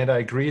ugly, and I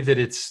agree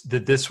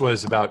that this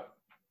was about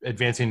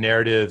advancing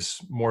narratives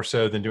more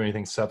so than doing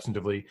anything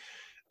substantively.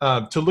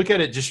 To look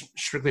at it just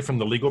strictly from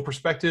the legal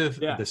perspective,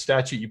 the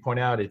statute you point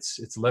out, it's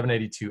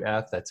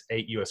 1182F, that's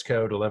 8 U.S.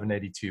 Code,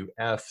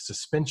 1182F,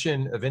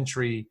 suspension of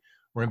entry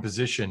or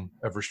imposition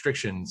of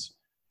restrictions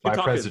by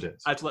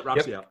presidents. I have to let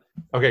Roxy out.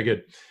 Okay,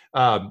 good.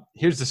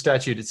 Here's the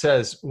statute. It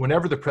says,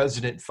 whenever the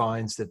president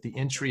finds that the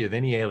entry of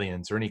any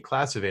aliens or any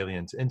class of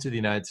aliens into the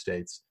United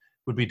States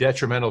would be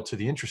detrimental to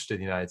the interest of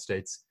the United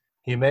States,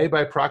 he may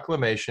by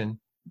proclamation,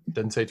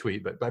 doesn't say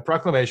tweet, but by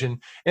proclamation,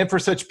 and for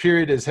such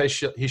period as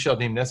he shall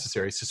deem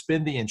necessary,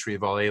 suspend the entry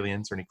of all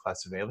aliens or any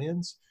class of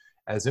aliens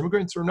as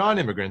immigrants or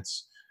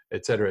non-immigrants,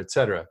 et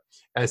cetera,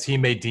 as he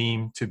may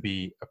deem to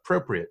be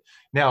appropriate.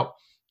 Now,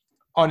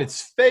 on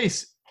its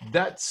face,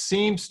 that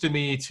seems to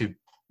me to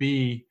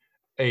be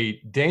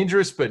a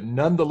dangerous but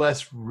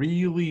nonetheless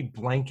really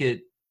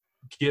blanket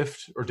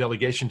gift or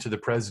delegation to the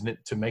president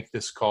to make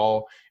this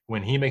call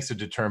when he makes a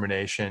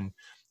determination.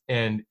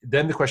 And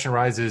then the question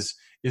arises,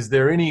 is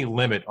there any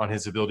limit on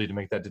his ability to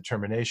make that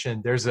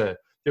determination? There was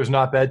an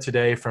op-ed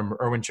today from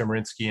Erwin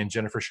Chemerinsky and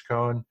Jennifer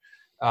Chacon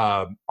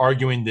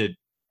arguing that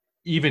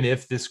even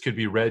if this could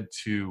be read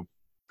to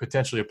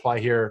potentially apply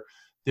here,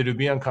 that it would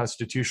be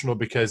unconstitutional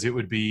because it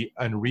would be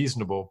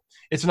unreasonable.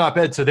 It's an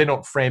op-ed, so they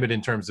don't frame it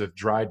in terms of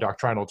dry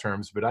doctrinal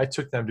terms, but I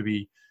took them to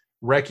be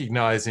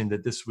recognizing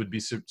that this would be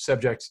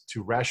subject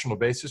to rational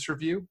basis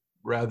review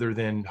rather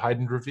than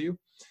heightened review.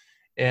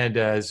 And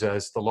as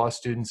the law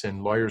students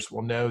and lawyers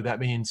will know, that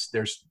means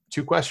there's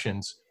two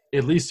questions,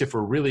 at least if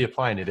we're really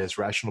applying it as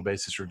rational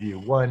basis review.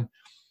 One,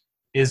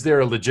 is there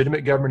a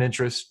legitimate government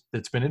interest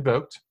that's been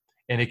invoked?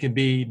 And it can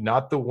be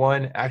not the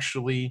one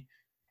actually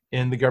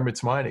in the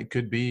government's mind. It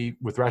could be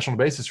with rational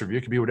basis review.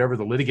 It could be whatever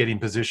the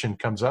litigating position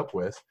comes up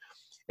with.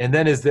 And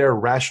then is there a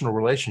rational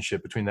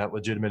relationship between that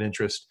legitimate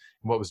interest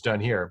and what was done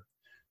here?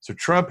 So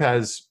Trump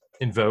has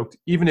invoked,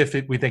 even if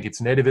we think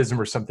it's nativism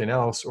or something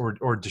else,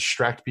 or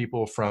distract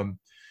people from,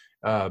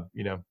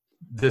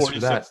 this or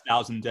that.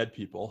 46,000 dead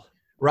people.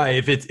 Right.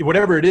 If it's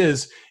whatever it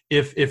is,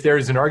 if there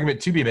is an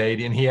argument to be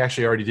made, and he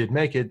actually already did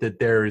make it, that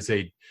there is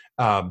a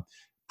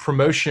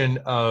promotion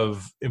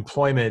of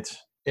employment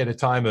at a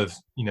time of,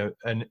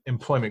 an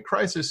employment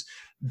crisis,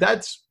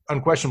 that's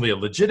unquestionably a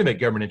legitimate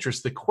government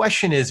interest. The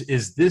question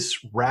is this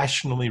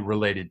rationally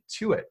related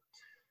to it?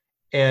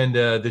 And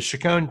the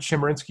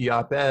Chacon-Chemerinsky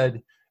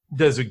op-ed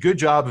does a good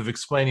job of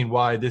explaining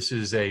why this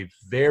is a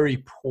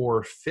very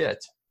poor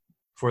fit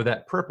for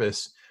that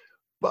purpose.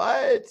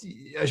 But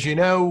as you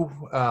know,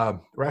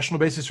 rational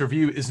basis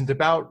review isn't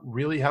about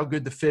really how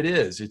good the fit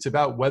is. It's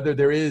about whether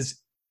there is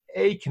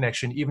a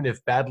connection, even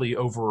if badly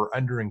over or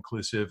under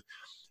inclusive.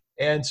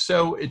 And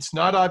so it's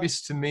not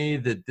obvious to me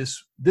that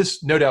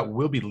this no doubt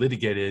will be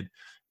litigated,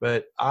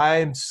 but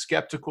I'm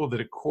skeptical that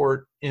a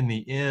court in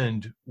the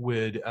end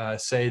would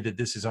say that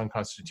this is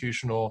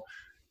unconstitutional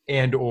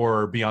and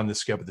or beyond the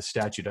scope of the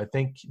statute. I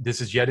think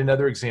this is yet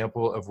another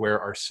example of where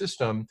our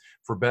system,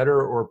 for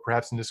better or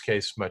perhaps in this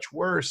case much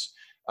worse,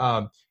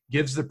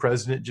 gives the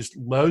president just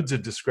loads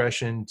of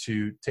discretion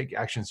to take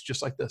actions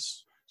just like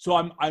this. So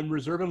I'm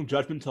reserving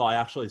judgment until I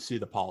actually see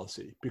the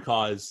policy,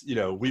 because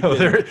we've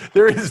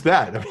there is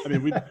that.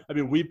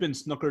 We've been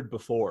snookered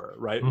before,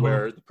 right? Mm-hmm.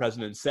 Where the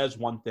president says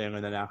one thing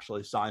and then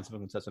actually signs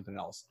something and says something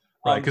else.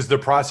 Right, because the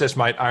process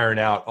might iron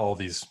out all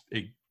these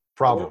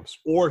problems,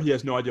 or he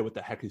has no idea what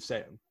the heck he's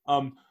saying.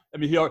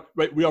 We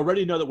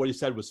already know that what he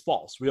said was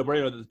false. We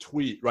already know that the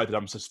tweet, right, that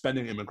I'm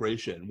suspending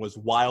immigration was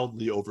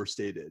wildly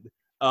overstated.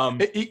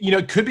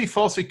 It could be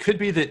false. It could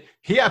be that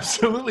he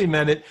absolutely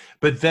meant it,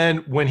 but then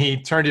when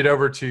he turned it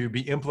over to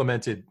be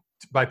implemented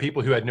by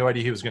people who had no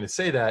idea he was going to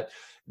say that,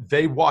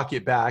 they walk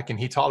it back and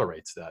he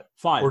tolerates that.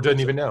 Fine. Or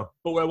doesn't even know.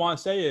 But what I want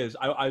to say is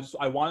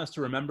I want us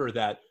to remember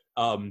that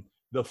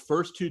the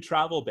first two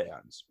travel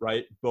bans,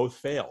 right, both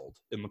failed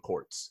in the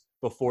courts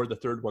before the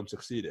third one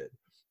succeeded.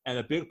 And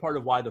a big part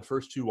of why the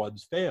first two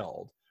ones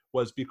failed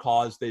was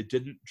because they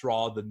didn't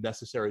draw the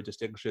necessary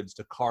distinctions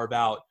to carve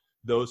out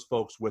those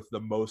folks with the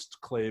most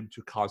claim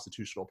to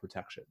constitutional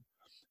protection.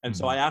 And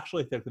so I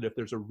actually think that if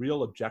there's a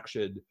real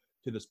objection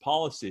to this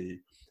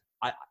policy,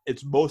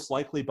 it's most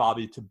likely,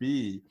 Bobby, to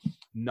be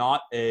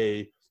not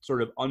a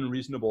sort of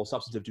unreasonable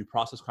substantive due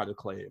process kind of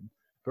claim,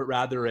 but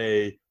rather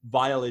a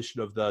violation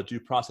of the due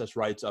process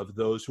rights of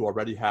those who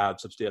already have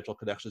substantial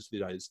connections to the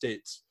United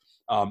States,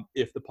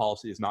 if the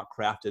policy is not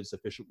crafted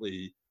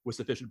sufficiently, with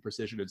sufficient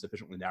precision and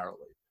sufficiently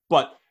narrowly.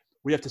 But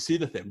we have to see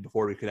the thing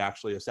before we can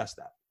actually assess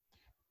that.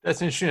 That's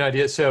an interesting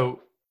idea.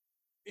 So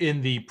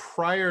in the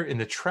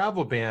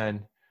travel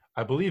ban,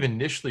 I believe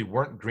initially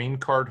weren't green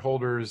card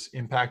holders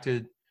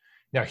impacted.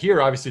 Now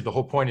here, obviously the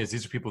whole point is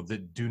these are people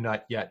that do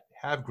not yet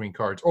have green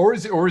cards, or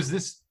is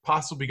this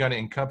possibly going to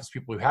encompass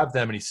people who have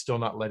them and he's still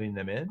not letting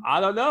them in? I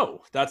don't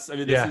know. This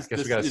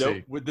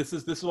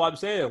is what I'm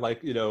saying.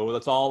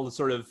 Let's all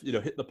sort of,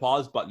 hit the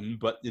pause button,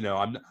 but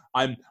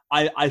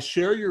I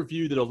share your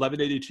view that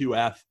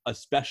 1182F,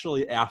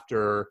 especially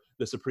after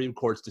the Supreme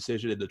Court's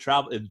decision in the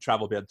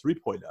travel ban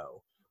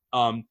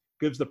 3.0,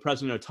 gives the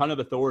president a ton of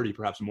authority,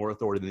 perhaps more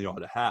authority than he ought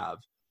to have.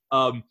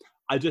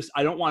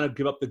 I don't want to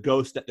give up the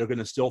ghost that they're going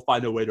to still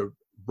find a way to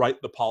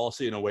write the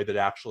policy in a way that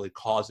actually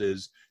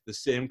causes the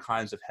same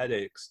kinds of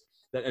headaches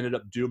that ended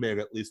up dooming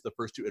at least the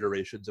first two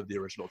iterations of the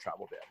original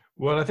travel ban.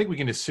 Well, I think we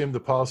can assume the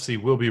policy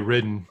will be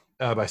written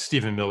by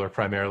Stephen Miller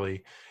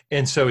primarily.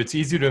 And so it's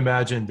easy to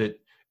imagine that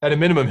at a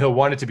minimum, he'll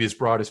want it to be as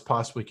broad as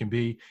possibly can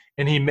be.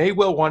 And he may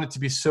well want it to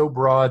be so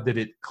broad that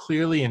it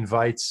clearly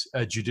invites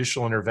a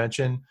judicial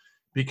intervention,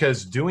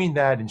 because doing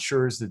that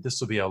ensures that this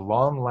will be a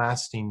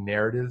long-lasting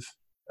narrative,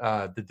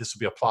 that this will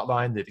be a plot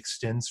line that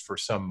extends for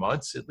some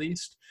months at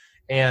least,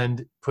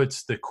 and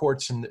puts the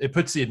courts it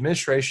puts the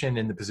administration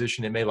in the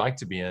position it may like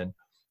to be in,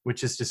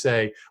 which is to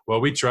say,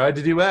 well, we tried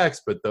to do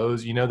X, but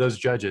those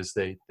judges,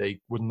 they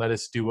wouldn't let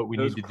us do what we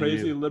needed to do. Those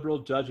crazy liberal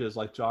judges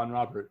like John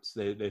Roberts,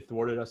 they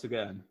thwarted us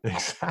again.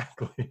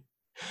 Exactly.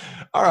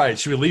 All right,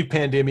 should we leave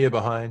Pandemia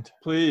behind?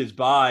 Please,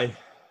 bye.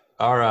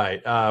 All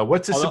right.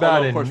 What's this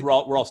about? Of course,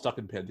 we're all stuck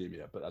in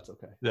Pandemia, but that's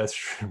okay. That's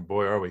true.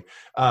 Boy, are we.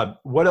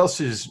 What else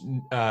is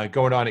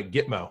going on at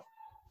GTMO?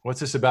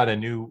 What's this about a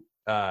new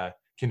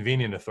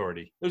convening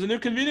authority? There's a new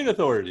convening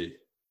authority.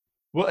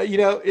 Well,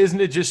 isn't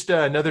it just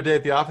another day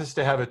at the office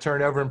to have a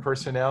turnover in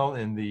personnel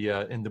in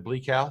the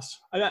Bleak House?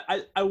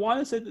 I want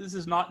to say that this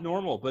is not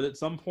normal, but at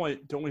some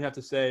point, don't we have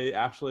to say,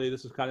 actually,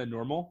 this is kind of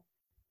normal?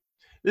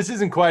 This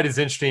isn't quite as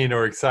interesting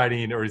or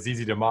exciting or as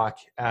easy to mock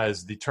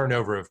as the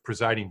turnover of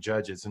presiding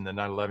judges in the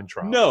 9/11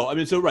 trials. No, I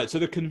mean, so right. So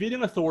the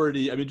convening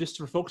authority, I mean, just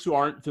for folks who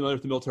aren't familiar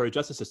with the military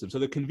justice system, so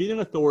the convening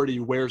authority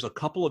wears a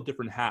couple of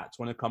different hats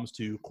when it comes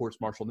to courts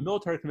martial and the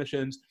military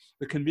commissions.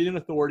 The convening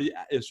authority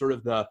is sort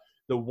of the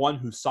one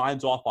who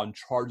signs off on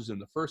charges in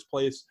the first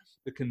place.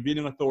 The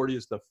convening authority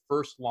is the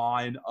first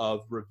line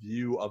of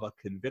review of a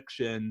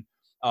conviction.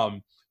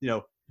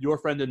 Your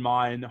friend and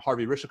mine,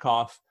 Harvey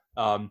Rishikoff,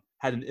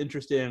 had an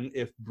interesting,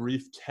 if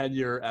brief,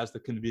 tenure as the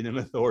convening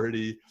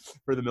authority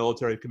for the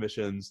military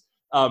commissions.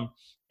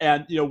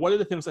 And one of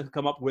the things that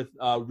come up with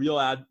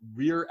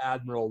Rear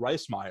Admiral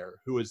Reismeyer,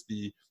 who is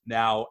the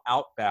now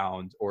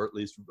outbound, or at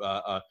least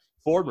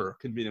former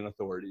convening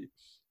authority,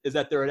 is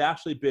that there had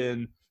actually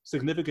been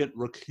significant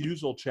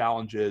recusal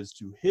challenges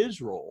to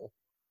his role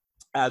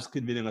as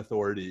convening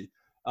authority.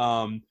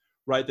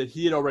 Right, that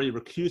he had already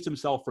recused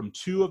himself from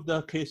 2 of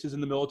the cases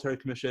in the military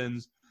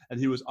commissions, and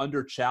he was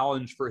under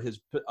challenge for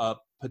his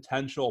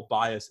potential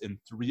bias in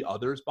 3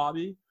 others,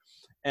 Bobby.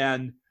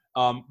 And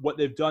what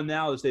they've done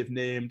now is they've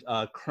named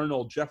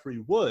Colonel Jeffrey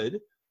Wood,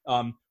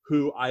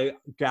 who I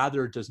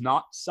gather does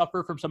not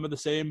suffer from some of the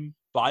same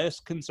bias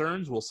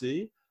concerns, we'll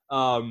see,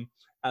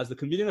 as the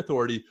convening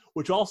authority,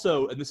 which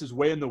also, and this is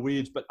way in the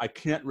weeds, but I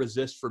can't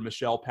resist for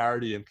Michelle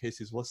Parody in case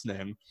he's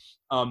listening,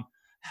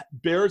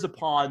 bears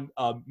upon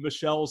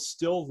Michelle's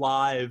still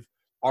live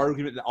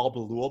argument in Al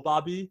Balul,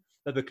 Bobby,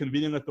 that the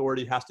convening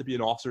authority has to be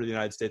an officer of the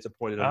United States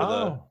appointed under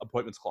the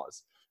Appointments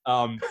Clause.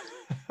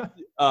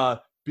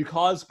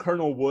 Because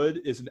Colonel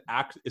Wood is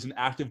an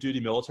active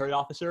duty military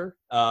officer,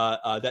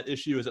 that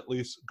issue is at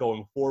least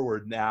going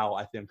forward now,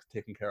 I think,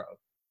 taken care of.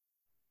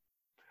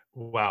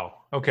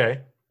 Wow.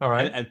 Okay. All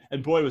right.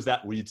 And boy, was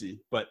that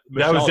weedsy. But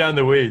Michelle, that was down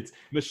the weeds.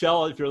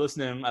 Michelle, if you're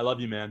listening, I love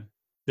you, man.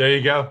 There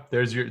you go.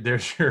 There's your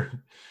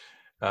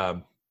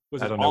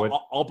was it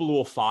Al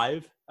Balul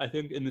 5, I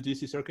think, in the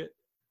DC circuit?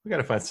 We got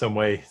to find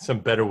some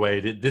better way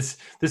to this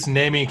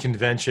naming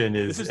convention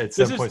is at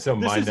some point so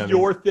mind-numbing. This is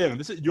your thing.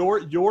 This is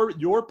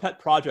your pet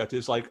project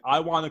is like,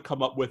 I want to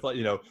come up with,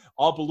 Al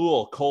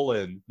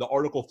Balul : the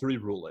Article 3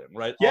 ruling,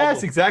 right?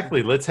 Yes,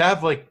 exactly. Let's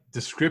have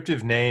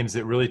descriptive names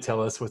that really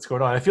tell us what's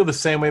going on. I feel the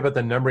same way about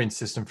the numbering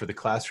system for the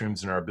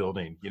classrooms in our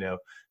building.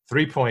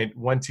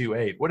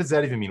 3.128. What does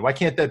that even mean? Why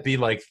can't that be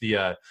like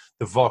the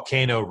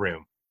volcano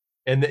room?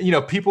 And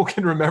people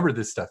can remember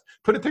this stuff.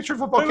 Put a picture of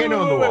a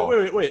volcano on the wall.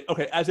 Wait.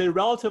 Okay, as a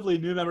relatively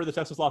new member of the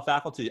Texas Law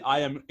faculty, I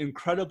am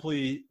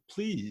incredibly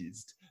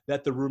pleased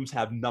that the rooms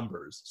have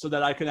numbers, so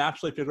that I can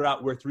actually figure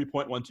out where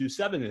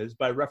 3.127 is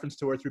by reference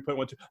to where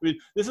 3.12. I mean,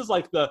 this is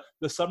like the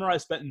summer I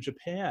spent in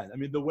Japan. I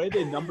mean, the way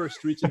they number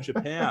streets in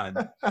Japan,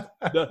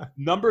 the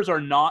numbers are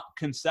not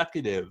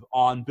consecutive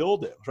on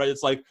buildings, right?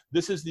 It's like,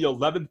 this is the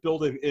 11th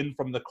building in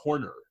from the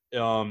corner,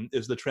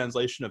 is the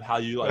translation of how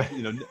you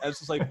it's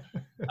just like,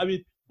 I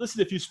mean,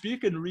 listen, if you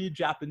speak and read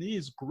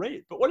Japanese,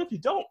 great. But what if you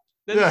don't?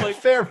 Then it's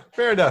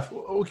fair enough.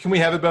 Can we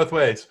have it both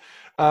ways?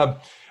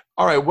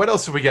 All right. What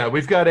else have we got?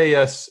 We've got a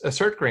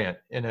cert grant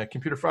in a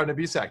Computer Fraud and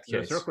Abuse Act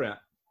case. Cert grant.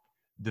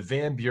 The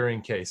Van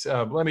Buren case.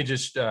 Let me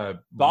just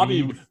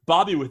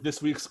Bobby with this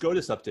week's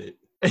SCOTUS update.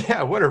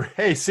 Yeah.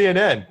 Hey,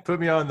 CNN, put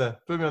me on the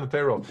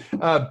payroll.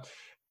 How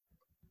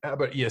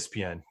about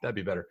ESPN? That'd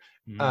be better.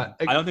 I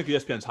don't think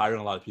ESPN's hiring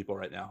a lot of people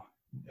right now.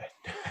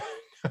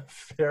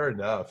 Fair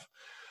enough.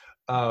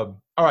 All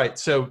right,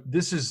 so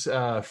this is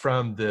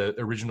from the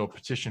original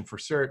petition for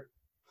cert.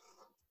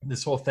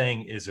 This whole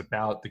thing is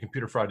about the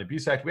Computer Fraud and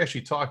Abuse Act. We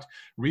actually talked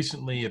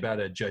recently about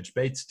a Judge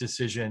Bates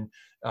decision,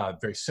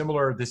 very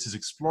similar. This is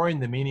exploring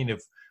the meaning of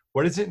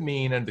what does it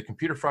mean under the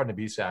Computer Fraud and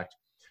Abuse Act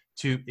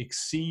to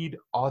exceed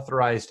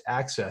authorized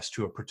access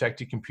to a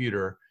protected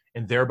computer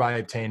and thereby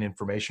obtain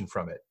information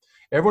from it.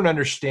 Everyone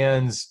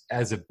understands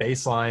as a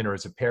baseline or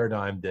as a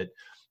paradigm that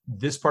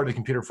this part of the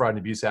Computer Fraud and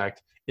Abuse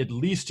Act at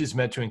least is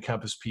meant to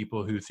encompass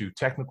people who, through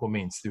technical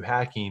means, through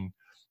hacking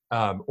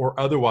or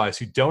otherwise,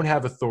 who don't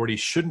have authority,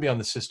 shouldn't be on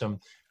the system,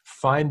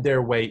 find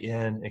their way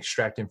in,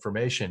 extract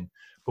information.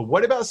 But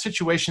what about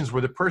situations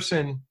where the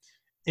person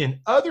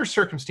in other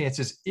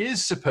circumstances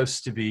is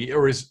supposed to be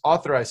or is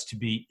authorized to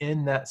be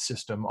in that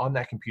system, on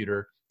that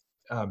computer,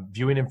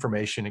 viewing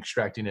information,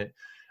 extracting it,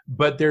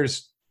 but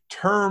there's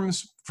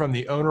terms from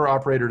the owner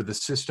operator to the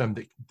system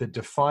that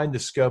define the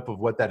scope of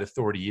what that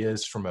authority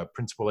is from a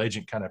principal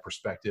agent kind of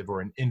perspective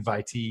or an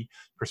invitee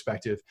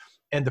perspective.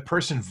 And the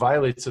person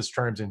violates those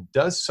terms and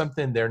does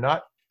something they're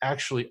not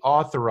actually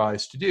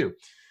authorized to do.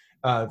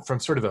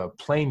 From sort of a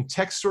plain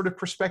text sort of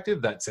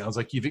perspective, that sounds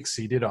like you've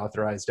exceeded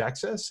authorized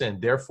access.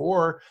 And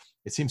therefore,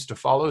 it seems to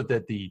follow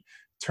that the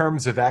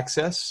terms of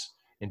access,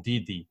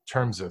 indeed the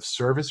terms of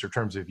service or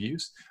terms of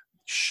use,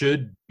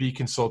 should be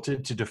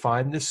consulted to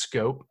define the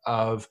scope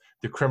of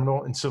the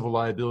criminal and civil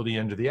liability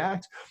under the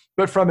Act.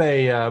 But from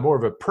a more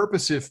of a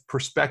purposive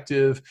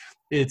perspective,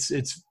 it's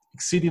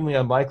exceedingly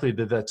unlikely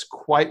that that's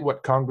quite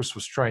what Congress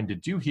was trying to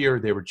do here.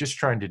 They were just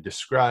trying to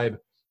describe,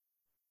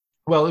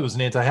 well, it was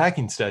an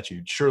anti-hacking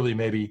statute. Surely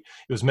maybe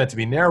it was meant to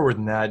be narrower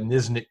than that. And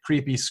isn't it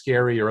creepy,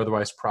 scary, or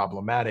otherwise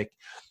problematic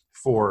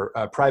for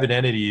private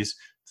entities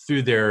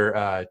through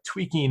their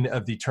tweaking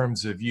of the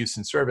terms of use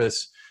and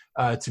service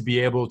to be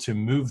able to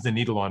move the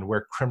needle on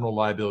where criminal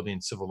liability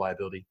and civil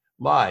liability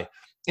lie.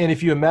 And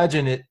if you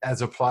imagine it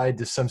as applied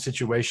to some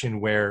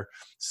situation where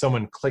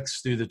someone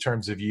clicks through the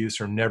terms of use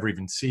or never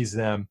even sees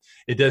them,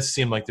 it does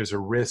seem like there's a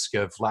risk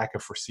of lack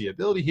of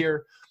foreseeability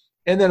here.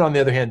 And then on the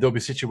other hand, there'll be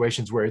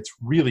situations where it's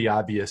really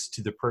obvious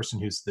to the person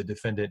who's the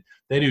defendant.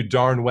 They knew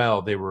darn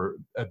well they were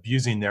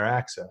abusing their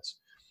access.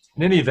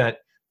 In any event,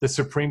 the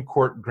Supreme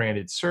Court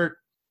granted cert.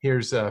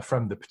 Here's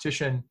from the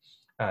petition.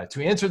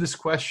 To answer this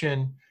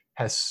question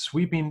has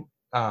sweeping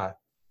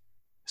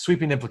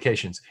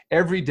implications.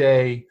 Every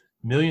day,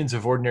 millions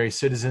of ordinary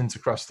citizens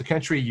across the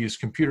country use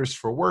computers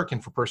for work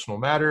and for personal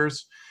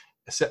matters.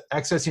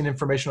 Accessing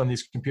information on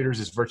these computers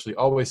is virtually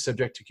always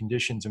subject to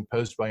conditions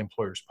imposed by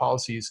employers'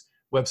 policies,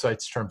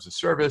 websites' terms of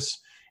service,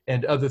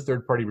 and other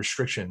third-party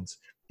restrictions.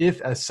 If,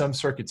 as some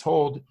circuits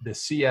hold, the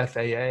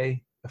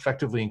CFAA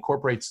effectively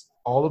incorporates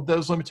all of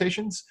those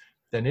limitations,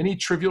 then any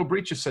trivial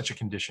breach of such a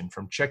condition,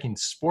 from checking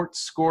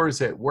sports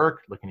scores at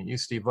work, looking at you,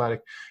 Steve Vladeck,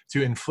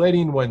 to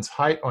inflating one's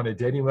height on a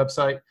dating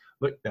website,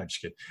 look, no, I'm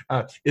just kidding,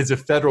 is a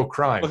federal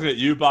crime. Looking at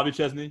you, Bobby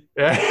Chesney.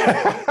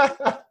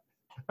 I'm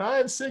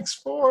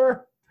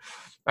 6'4".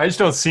 I just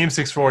don't seem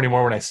 6'4"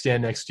 anymore when I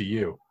stand next to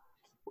you.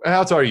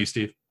 How tall are you,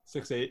 Steve?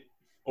 6'8",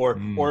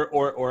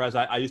 or as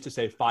I used to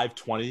say,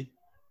 5'20".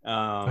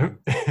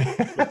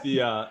 With the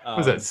what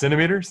was that,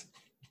 centimeters?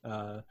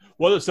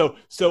 Well, so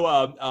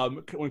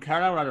when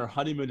Karen and I were on our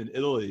honeymoon in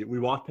Italy, we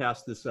walked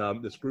past this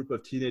group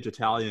of teenage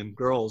Italian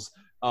girls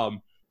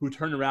who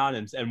turned around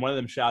and one of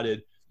them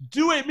shouted,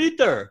 "2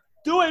 meter!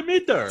 2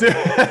 meter!"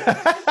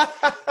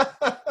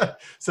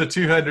 So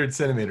 200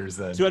 centimeters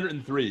then.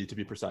 203 to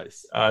be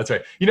precise. That's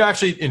right. You know,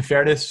 actually, in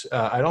fairness,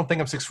 I don't think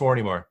I'm 6'4"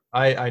 anymore.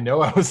 I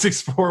know I was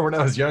 6'4" when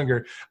I was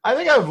younger. I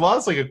think I've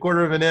lost like a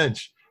quarter of an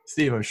inch.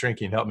 Steve, I'm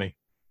shrinking. Help me.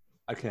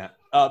 I can't.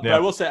 But I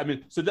will say, I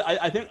mean, so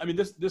I think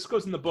this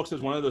goes in the books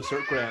as one of those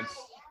cert grants.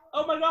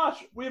 Oh my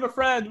gosh, we have a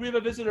friend. We have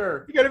a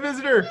visitor. You got a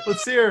visitor.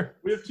 Let's see her.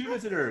 We have 2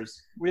 visitors.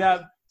 We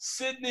have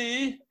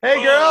Sydney.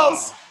 Hey,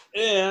 girls.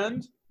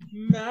 And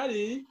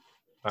Maddie.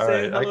 All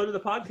saying right. hello to the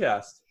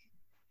podcast.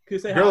 Can you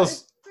say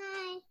girls,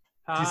 hi?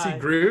 Hi. Do you see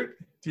Groot?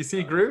 Do you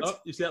see Groot? Oh,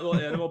 you see that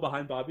little animal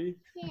behind Bobby?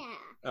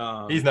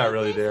 Yeah. He's not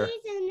really there.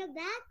 He's in the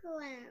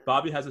background.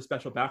 Bobby has a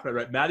special background,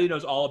 right? Maddie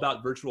knows all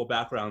about virtual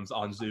backgrounds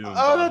on Zoom. Oh,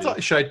 Bobby.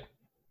 that's all.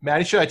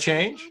 Maddie, should I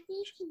change? Can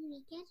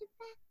we get a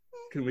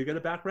background? Can we get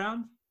a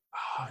background?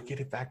 Oh, get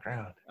a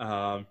background.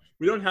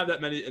 We don't have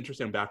that many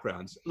interesting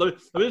backgrounds. Let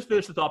me just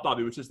finish the thought,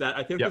 Bobby, which is that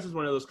I think this is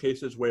one of those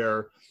cases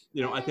where,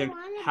 I think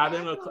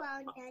having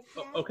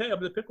okay, I'm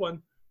going to pick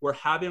one, where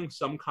having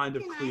some kind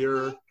of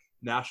clear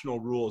national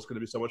rule is going to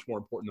be so much more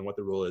important than what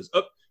the rule is.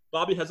 Oh,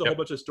 Bobby has a whole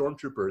bunch of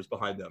stormtroopers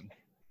behind him.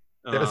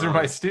 Those are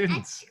my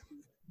students.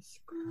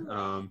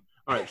 All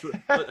right.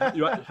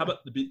 How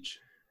about the beach?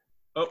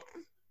 Oh,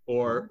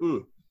 or,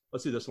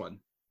 let's see this one.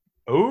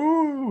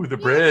 Ooh, the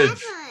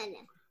bridge.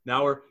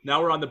 Now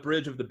we're on the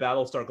bridge of the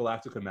Battlestar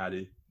Galactica,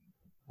 Maddie.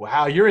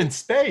 Wow, you're in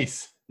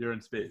space. You're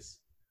in space.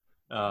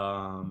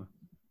 All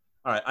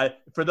right.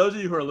 For those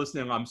of you who are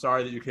listening, I'm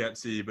sorry that you can't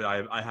see, but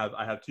I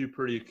have 2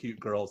 pretty cute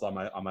girls on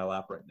my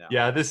lap right now.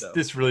 Yeah,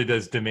 this really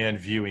does demand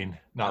viewing,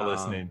 not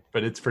listening,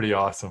 but it's pretty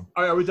awesome.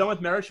 All right, are we done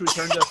with marriage? Should we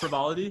turn to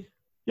frivolity?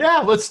 Yeah,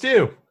 let's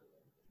do.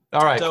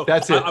 All right, so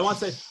that's it. I want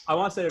to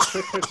say a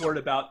quick word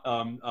about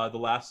the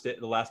last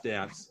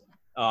dance,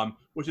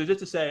 which is just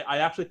to say I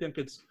actually think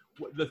it's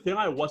the thing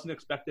I wasn't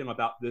expecting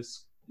about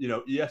this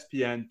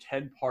ESPN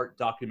 10-part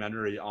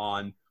documentary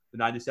on the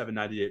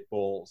 97-98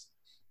 Bulls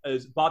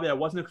is, Bobby, I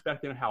wasn't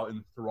expecting how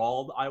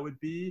enthralled I would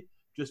be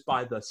just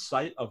by the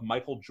sight of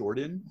Michael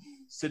Jordan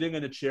sitting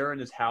in a chair in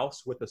his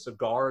house with a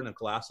cigar and a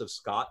glass of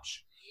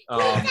scotch,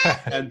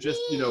 and just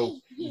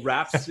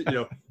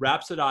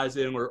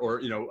rhapsodizing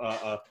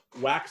or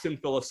waxing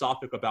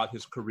philosophic about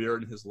his career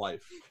and his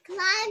life.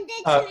 Climb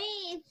the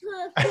tree.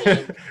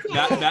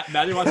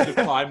 Maddie wants to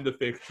climb the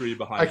fake tree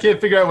behind. I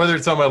can't figure out whether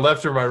it's on my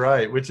left or my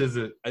right. Which is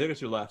it? I think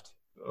it's your left.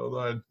 Hold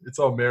on, it's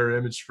all mirror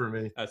image for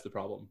me. That's the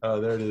problem.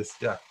 Oh, there it is.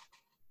 Yeah.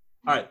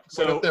 All right,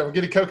 so up there, we'll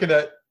get a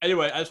coconut.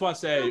 Anyway, I just want to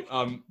say,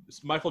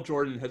 Michael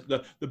Jordan has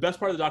the best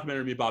part of the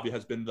documentary to me, Bobby,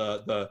 has been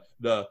the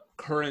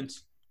current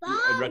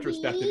and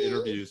retrospective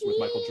interviews with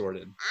Michael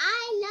Jordan.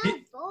 I love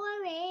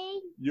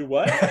boring. You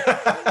what?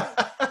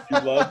 You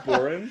love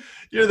boring?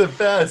 You're the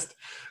best.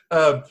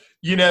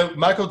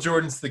 Michael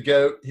Jordan's the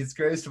GOAT. He's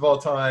the greatest of all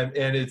time,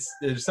 and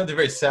there's something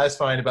very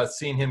satisfying about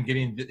seeing him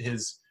getting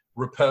his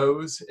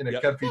repose in a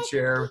comfy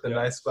chair with a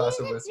nice glass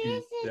of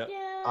whiskey. Yep.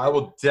 I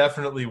will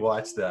definitely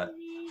watch that.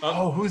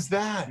 Oh, who's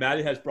that?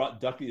 Maddie has brought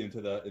Ducky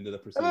into the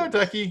proceedings. Hello,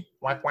 Ducky.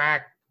 Whack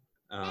whack.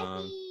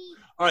 All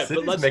right,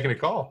 Sydney's but let's making a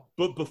call.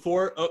 But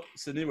before,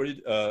 Sydney, where did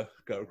you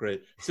go?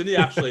 Great, Sydney.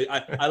 Actually,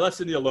 I left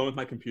Sydney alone with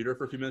my computer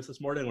for a few minutes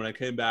this morning. When I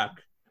came back,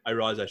 I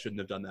realized I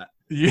shouldn't have done that.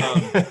 Yeah.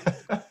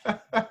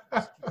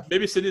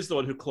 Maybe Sydney's the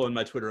one who cloned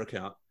my Twitter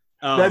account.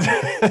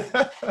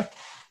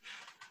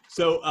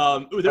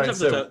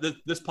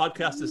 This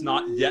podcast does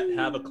not yet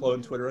have a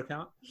clone Twitter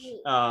account.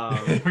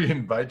 We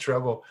invite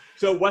trouble.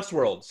 So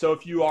WestWorld. So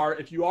if you are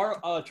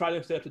trying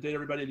to stay up to date,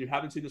 everybody, and you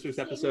haven't seen this week's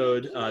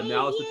episode,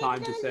 now is the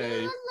time to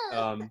say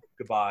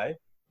goodbye.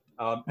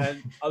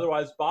 And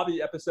otherwise,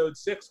 Bobby, episode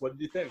 6. What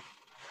did you think?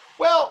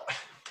 Well,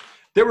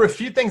 there were a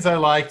few things I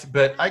liked,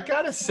 but I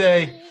gotta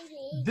say,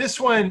 this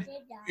one,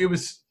 it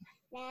was.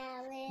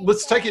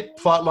 Let's take it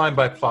plot line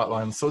by plot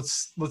line. So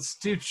let's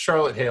do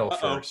Charlotte Hale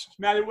first.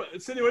 Maddie,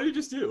 Cindy, what did you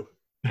just do?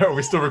 Are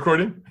we still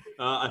recording?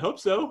 I hope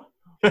so.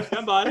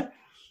 Stand by.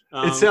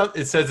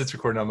 It says it's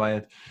recording on my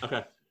end.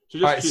 Okay.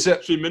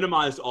 She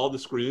minimized all the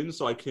screens,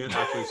 so I can't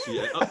actually see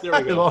it. Oh, there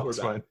we go. It's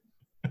fine.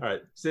 All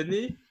right,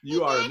 Sydney,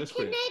 you are in the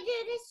screen. Can I do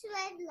this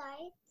red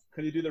light?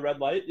 Can you do the red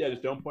light? Yeah,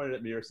 just don't point it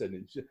at me or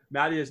Sydney.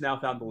 Maddie has now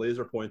found the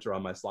laser pointer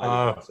on my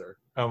slide cursor.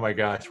 Oh my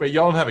gosh! Wait,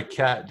 y'all don't have a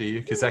cat, do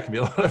you? Because that can be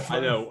a lot of fun. I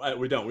know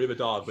we don't. We have a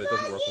dog, but it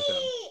doesn't work with him.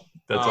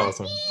 That's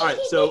awesome. All right,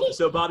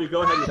 so Bobby,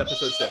 go ahead with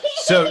episode 6.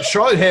 So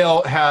Charlotte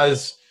Hale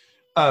has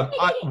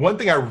one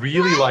thing I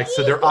really like.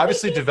 So they're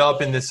obviously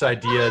developing this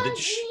idea that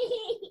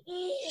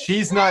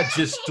she's not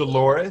just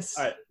Dolores.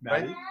 All right,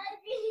 Maddie.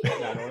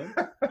 Madeline.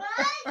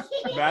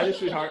 Maddie,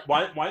 sweetheart,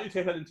 why don't you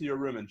take that into your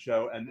room and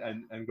show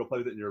and go play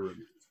with it in your room?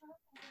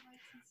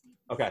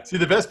 Okay. See,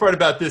 the best part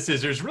about this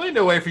is there's really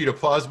no way for you to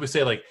plausibly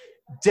say, like,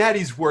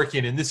 Daddy's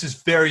working and this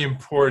is very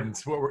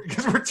important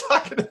because we're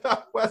talking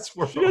about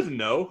WestWorld. She doesn't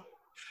know.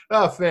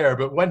 Oh, fair,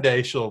 but one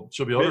day she'll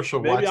be older.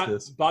 She'll watch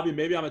this. Bobby,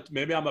 maybe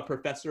I'm a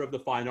professor of the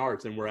fine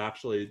arts, and we're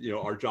actually,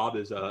 our job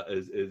is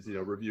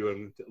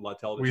reviewing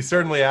television. We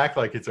certainly act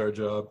like it's our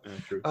job.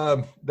 True.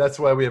 That's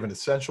why we have an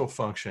essential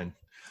function.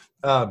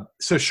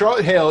 So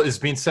Charlotte Hale is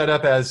being set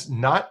up as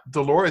not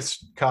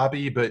Dolores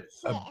copy, but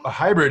a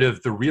hybrid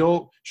of the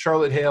real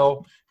Charlotte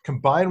Hale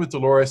combined with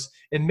Dolores,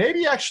 and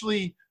maybe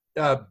actually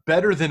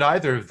better than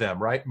either of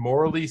them, right?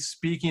 Morally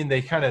speaking,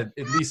 they kind of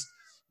at least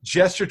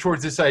gesture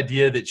towards this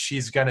idea that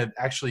she's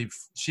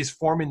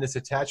forming this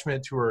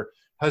attachment to her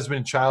husband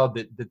and child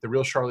that the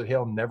real Charlotte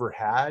Hale never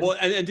had. Well,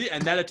 and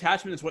that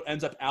attachment is what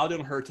ends up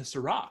outing her to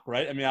Sirach,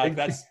 right? I mean,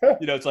 that's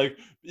it's like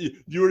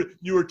you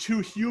were too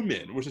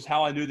human, which is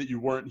how I knew that you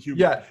weren't human.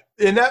 Yeah,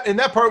 and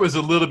that part was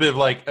a little bit of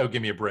like, oh,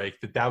 give me a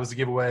break. That was a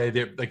giveaway.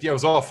 It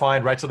was all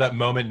fine right till that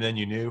moment, and then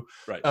you knew.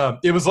 Right.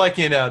 It was like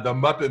in the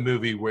Muppet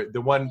movie where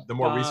the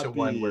more recent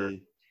one where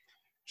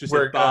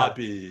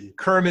Bobby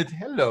Kermit,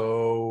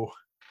 hello.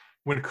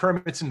 When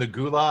Kermit's in the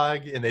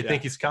gulag and they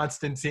think he's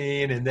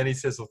Constantine, and then he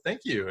says, well, thank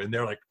you. And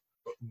they're like,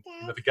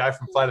 the guy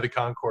from Flight of the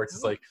Conchords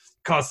is like,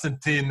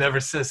 Constantine never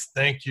says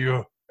thank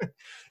you.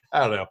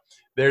 I don't know.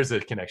 There's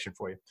a connection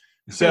for you.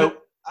 So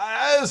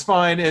that was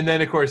fine. And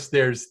then, of course,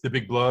 there's the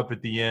big blow up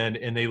at the end,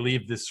 and they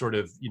leave this sort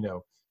of,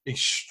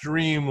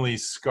 extremely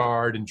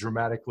scarred and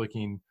dramatic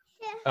looking,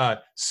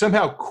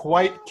 somehow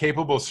quite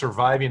capable of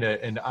surviving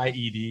an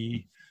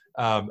IED.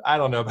 I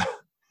don't know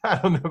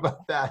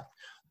about that.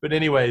 But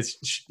anyways,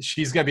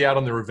 she's going to be out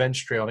on the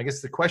revenge trail. And I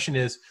guess the question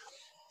is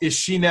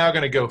she now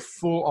going to go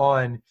full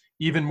on,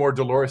 even more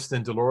Dolores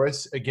than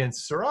Dolores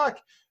against Sirach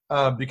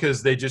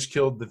because they just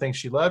killed the thing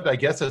she loved? I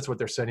guess that's what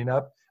they're setting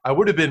up. I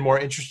would have been more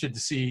interested to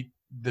see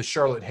the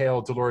Charlotte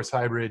Hale-Dolores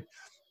hybrid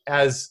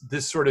as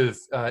this sort of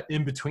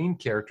in-between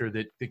character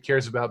that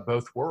cares about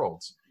both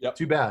worlds. Yep.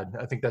 Too bad.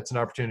 I think that's an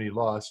opportunity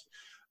lost.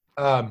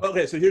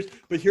 Okay, so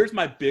here's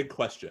my big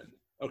question,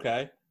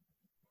 okay?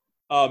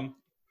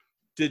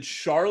 Did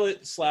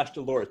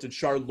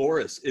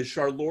Charlotte/Dolores, is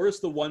Charloris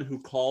the one who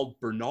called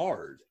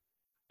Bernard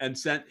and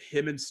sent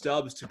him and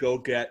Stubbs to go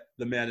get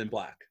the man in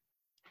black?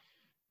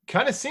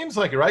 Kind of seems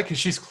like it, right? Because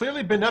she's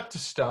clearly been up to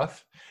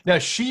stuff. Now,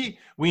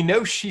 we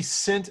know she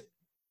sent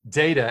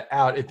data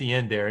out at the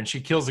end there, and she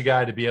kills a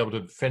guy to be able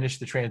to finish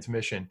the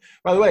transmission.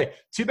 By the way,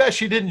 too bad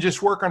she didn't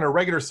just work on a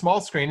regular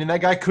small screen, and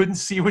that guy couldn't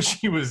see what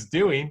she was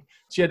doing.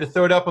 She had to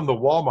throw it up on the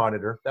wall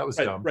monitor. That was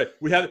dumb. Right.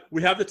 We have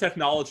the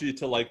technology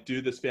to like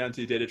do this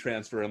fancy data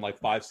transfer in like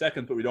 5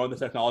 seconds, but we don't have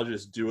the technology to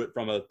just do it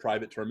from a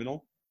private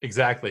terminal.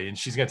 Exactly, and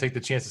she's going to take the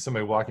chance of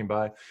somebody walking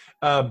by.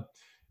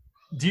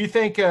 Do you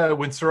think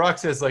when Sirach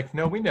says like,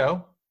 no, we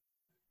know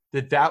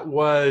that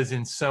was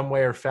in some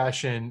way or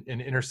fashion an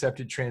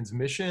intercepted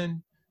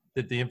transmission,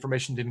 that the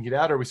information didn't get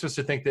out? Or are we supposed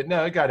to think that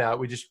no, it got out?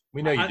 We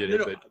know you did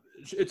it, but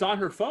it's on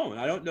her phone.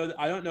 I don't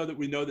know that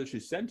we know that she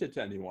sent it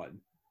to anyone.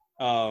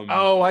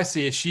 I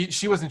see.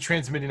 She wasn't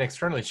transmitting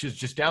externally. She was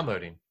just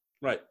downloading.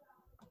 Right.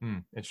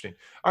 Interesting.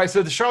 All right.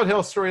 So the Charlotte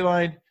Hale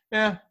storyline.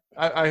 Yeah.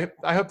 I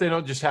hope they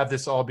don't just have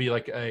this all be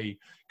like a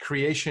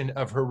creation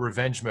of her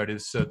revenge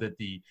motives, so that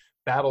the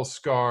battle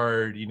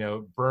scarred,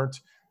 burnt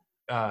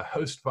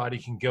host body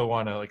can go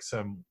on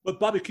some. But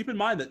Bobby, keep in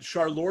mind that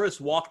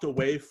Charloris walked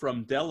away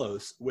from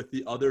Delos with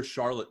the other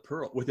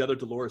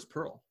Dolores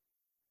Pearl.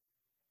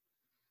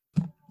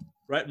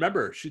 Right.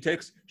 Remember, she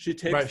takes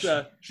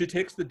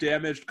the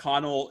damaged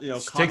Connell,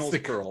 Connell's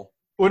pearl.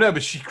 Well, no,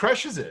 but she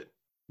crushes it.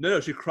 No,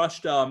 she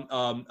crushed Hector.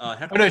 Oh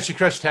no, she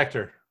crushed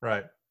Hector.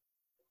 Right.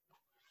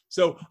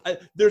 So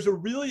there's a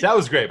really that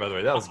was great, by the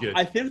way. That was good.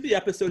 I think the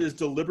episode is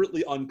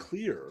deliberately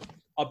unclear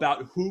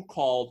about who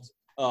called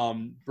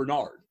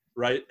Bernard,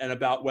 right? And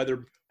about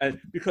whether, and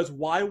because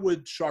why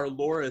would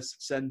Charloris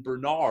send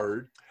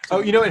Bernard?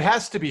 It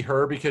has to be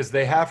her because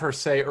they have her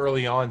say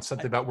early on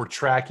something about we're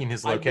tracking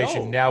his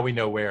location. Now we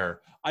know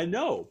where. I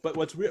know, but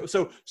what's weird?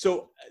 So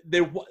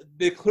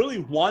they clearly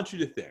want you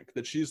to think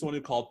that she's the one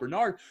who called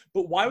Bernard.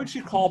 But why would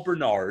she call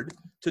Bernard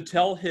to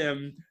tell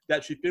him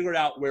that she figured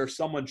out where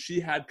someone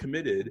she had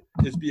committed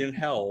is being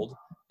held,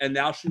 and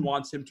now she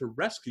wants him to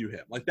rescue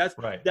him? Like that's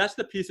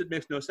the piece that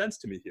makes no sense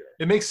to me here.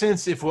 It makes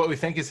sense if what we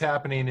think is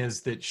happening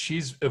is that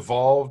she's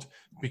evolved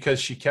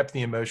because she kept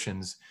the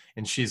emotions,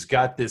 and she's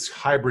got this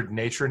hybrid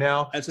nature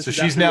now. And so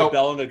she's now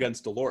rebelling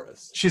against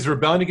Dolores. She's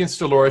rebelling against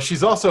Dolores.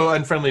 She's also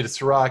unfriendly to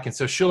Serac, and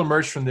so she'll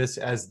emerge from this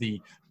as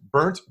the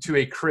burnt to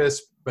a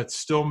crisp but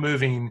still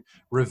moving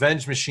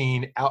revenge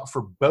machine out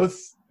for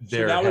both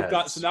their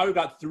heads. So now we've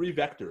got three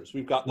vectors.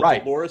 We've got the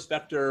Dolores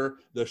vector,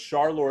 the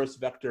Charloris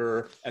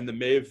vector, and the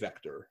Maeve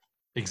vector.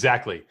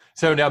 Exactly.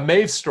 So now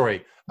Maeve's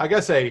story, I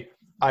gotta say,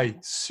 I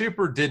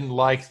super didn't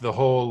like the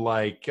whole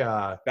back to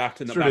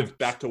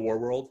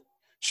WestWorld.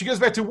 She goes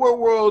back to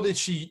WestWorld, and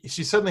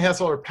she suddenly has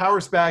all her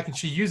powers back, and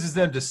she uses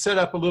them to set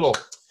up a little,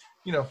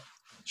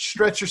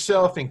 stretch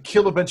yourself and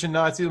kill a bunch of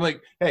Nazis. I'm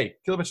like, hey,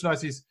 kill a bunch of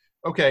Nazis,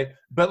 okay,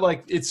 but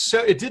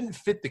it didn't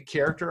fit the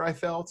character. I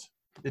felt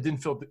it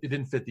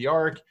didn't fit the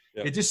arc.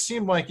 Yep. It just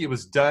seemed like it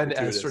was done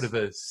as sort of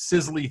a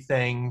sizzly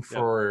thing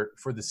for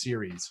the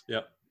series.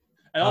 Yep.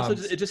 And also,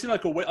 it just seemed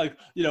like a way,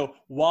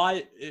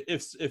 why,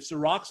 if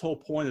Serac's whole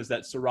point is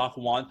that Serac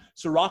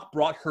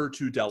brought her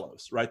to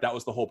Delos, right? That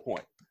was the whole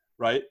point,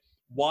 right?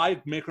 Why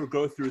make her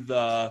go through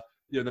the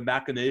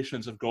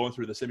machinations of going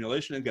through the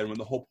simulation again when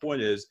the whole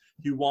point is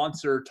he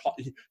wants her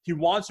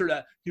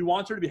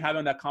to be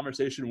having that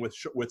conversation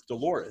with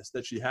Dolores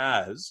that she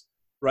has,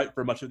 right,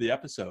 for much of the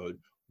episode.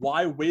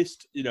 Why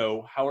waste,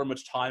 however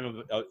much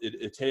time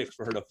it takes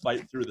for her to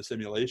fight through the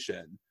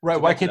simulation?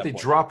 Right. Why can't they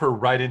drop her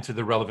right into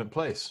the relevant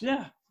place?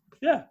 Yeah.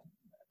 Yeah.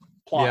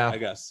 Plot, I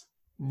guess.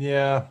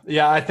 Yeah.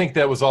 Yeah. I think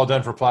that was all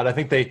done for plot. I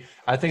think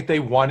they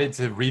wanted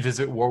to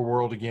revisit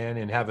WestWorld again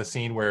and have a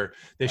scene where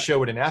they show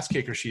what an ass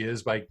kicker she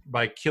is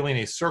by killing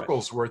a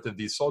circle's worth of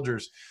these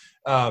soldiers.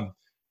 And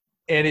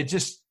it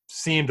just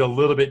seemed a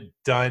little bit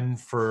done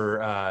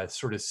for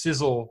sort of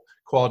sizzle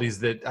qualities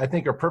that I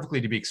think are perfectly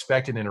to be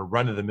expected in a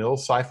run-of-the-mill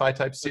sci-fi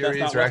type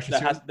series or action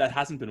series. That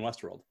hasn't been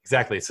WestWorld.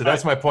 Exactly. So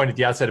that's my point at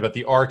the outset about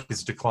the arc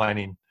is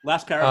declining.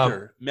 Last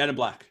character, Man in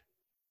Black.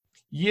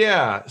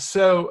 Yeah.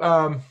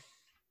 So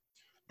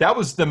that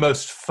was the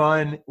most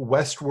fun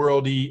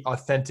Westworld-y,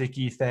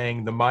 authentic-y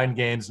thing, the mind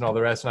games and all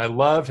the rest. And I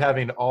loved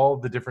having all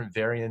the different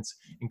variants,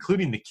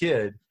 including the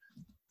kid,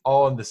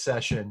 all in the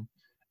session.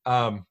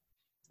 I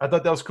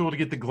thought that was cool to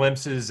get the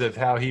glimpses of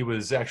how he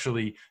was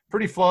actually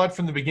pretty flawed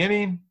from the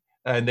beginning.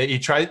 And that he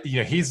tried,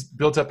 he's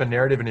built up a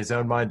narrative in his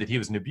own mind that he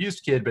was an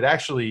abused kid, but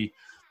actually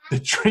the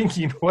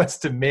drinking was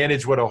to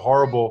manage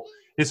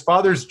his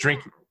father's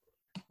drinking.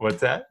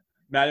 What's that?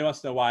 Maddie wants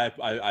to know why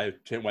I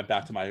went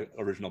back to my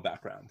original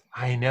background.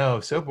 I know.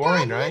 So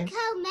boring, right? Look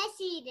how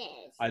messy it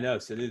is. I know.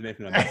 Cindy's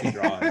making a messy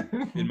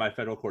drawing in my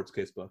federal court's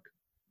casebook.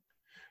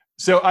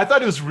 So I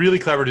thought it was really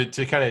clever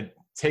to kind of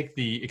take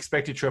the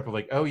expected trope of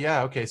oh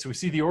yeah, okay, so we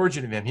see the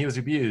origin of him. He was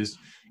abused,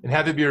 and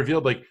have it be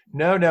revealed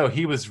no,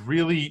 he was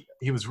really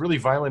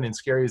violent and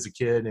scary as a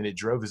kid, and it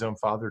drove his own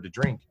father to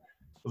drink.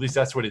 At least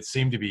that's what it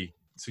seemed to be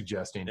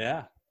suggesting.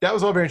 Yeah, that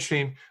was all very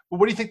interesting. But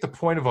what do you think the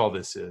point of all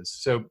this is?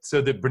 So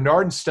that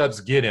Bernard and Stubbs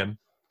get him,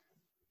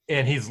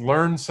 and he's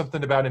learned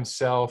something about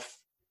himself.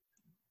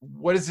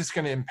 What is this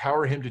going to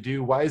empower him to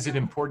do? Why is it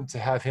important to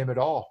have him at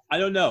all? I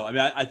don't know.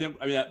 I think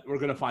we're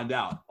going to find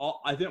out.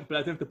 I think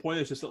the point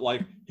is just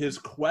that his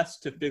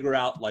quest to figure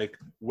out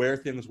where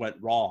things went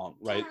wrong,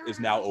 right, is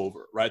now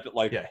over, right?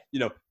 That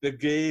the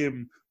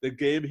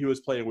game he was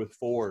playing with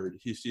Ford,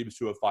 he seems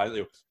to have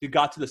finally he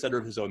got to the center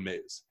of his own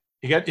maze.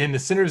 He got in the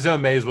center of his own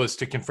maze was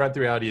to confront the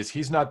reality is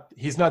he's not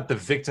the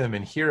victim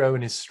and hero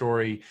in his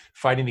story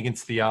fighting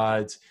against the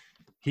odds.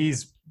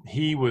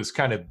 He was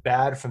kind of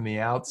bad from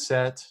the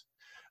outset.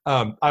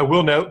 I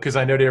will note, because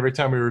I note every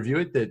time we review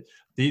it, that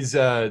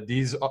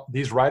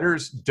these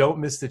writers don't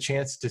miss the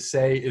chance to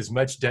say as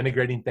much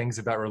denigrating things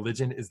about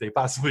religion as they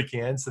possibly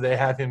can. So they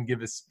have him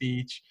give a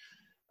speech.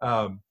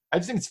 I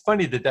just think it's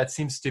funny that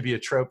seems to be a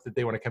trope that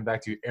they want to come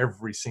back to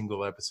every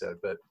single episode,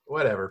 but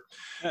whatever.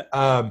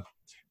 I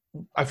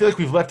feel like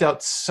we've left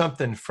out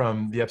something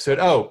from the episode.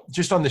 Oh,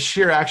 just on the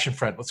sheer action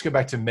front, let's go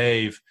back to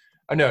Maeve.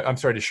 Oh, no, I'm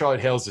sorry, to Charlotte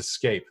Hale's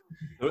escape.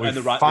 And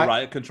the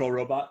riot control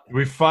robot?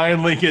 We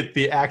finally get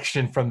the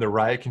action from the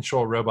riot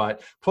control robot,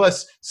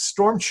 plus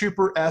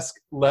stormtrooper-esque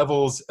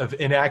levels of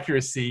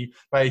inaccuracy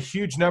by a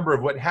huge number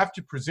of what have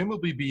to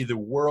presumably be the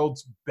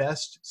world's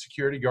best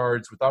security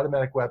guards with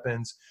automatic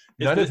weapons,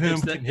 of whom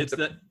can hit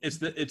it's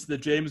the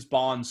James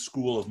Bond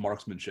school of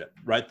marksmanship,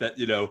 right? That,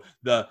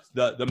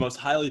 the most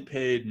highly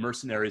paid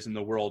mercenaries in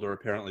the world are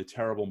apparently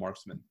terrible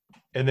marksmen.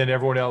 And then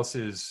everyone else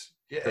is...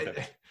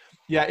 Perfect.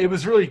 Yeah, it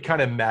was really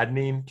kind of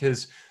maddening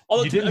because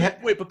Although, you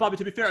didn't wait, but Bobby,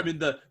 to be fair, I mean,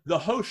 the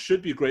host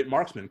should be a great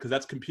marksman because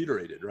that's computer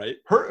aided, right?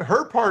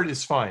 her part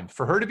is fine.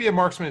 For her to be a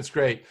marksman, it's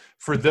great.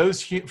 For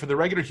the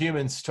regular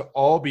humans to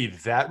all be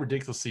that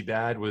ridiculously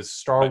bad was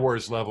Star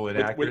Wars level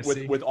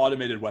inaccuracy with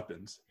automated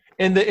weapons.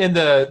 And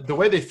the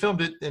way they filmed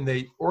it and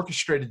they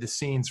orchestrated the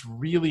scenes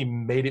really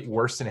made it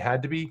worse than it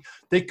had to be.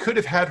 They could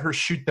have had her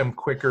shoot them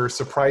quicker,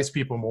 surprise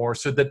people more,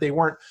 so that they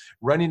weren't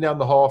running down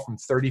the hall from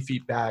 30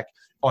 feet back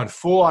on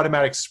full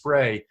automatic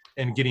spray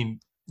and getting,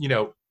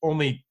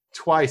 only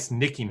twice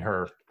nicking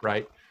her,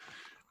 right?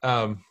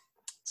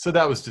 So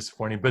that was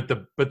disappointing.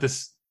 But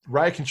this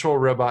riot control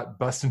robot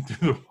busting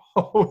through the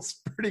wall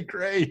was pretty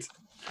great.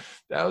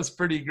 That was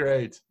pretty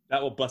great.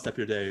 That will bust up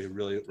your day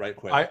really right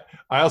quick. I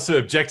also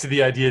object to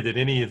the idea that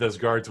any of those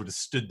guards would have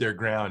stood their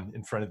ground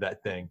in front of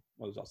that thing.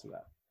 Well, there's also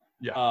that.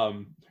 Yeah.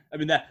 I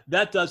mean,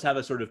 that does have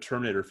a sort of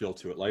Terminator feel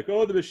to it. Like,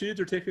 oh, the machines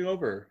are taking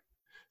over.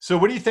 So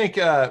what do you think?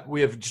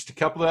 We have just a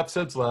couple of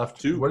episodes left.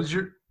 2. What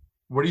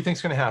do you think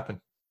is going to happen?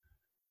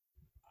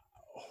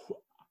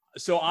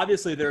 So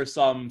obviously there's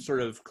some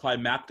sort of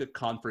climactic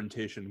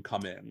confrontation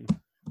coming,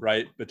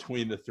 right,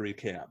 between the 3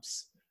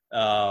 camps.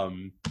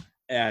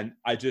 And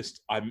I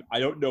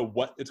don't know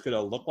what it's going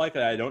to look like,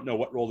 and I don't know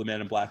what role the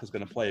Man in Black is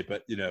going to play.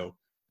 But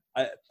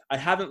I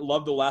haven't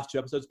loved the last 2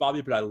 episodes,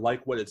 Bobby, but I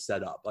like what it's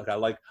set up. Like I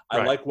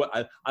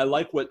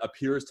like what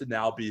appears to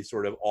now be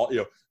sort of all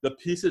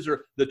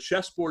the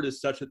chessboard is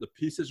such that the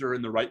pieces are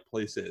in the right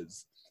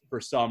places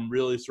for some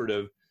really sort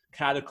of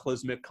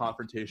cataclysmic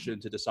confrontation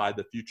to decide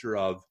the future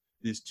of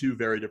these 2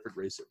 very different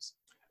races,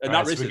 and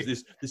not races,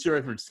 these 2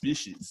 different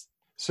species.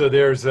 So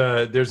there's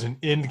an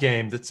end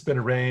game that's been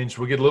arranged.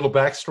 We'll get a little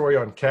backstory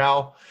on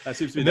Cal. That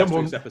seems to be next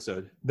week's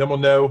episode. Then we'll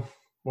know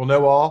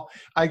all.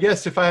 I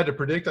guess if I had to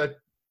predict,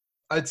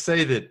 I'd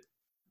say that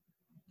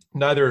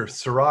neither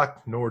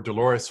Serac nor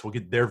Dolores will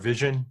get their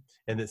vision,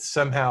 and that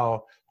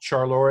somehow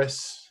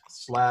Charloris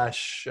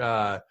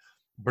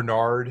 /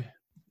 Bernard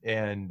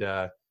and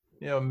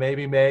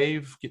maybe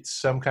Maeve gets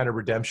some kind of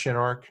redemption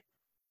arc.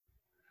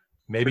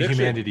 Maybe Prediction.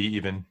 humanity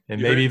even,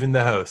 and maybe even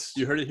the host.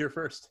 You heard it here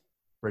first.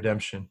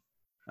 Redemption.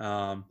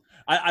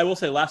 I will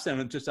say last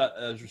thing, just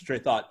a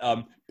straight thought,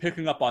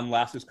 picking up on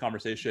last week's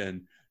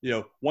conversation,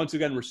 once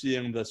again, we're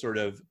seeing the sort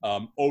of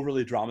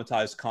overly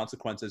dramatized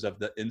consequences of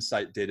the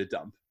Insight data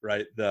dump,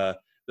 right? The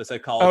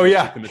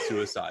psychologist who commits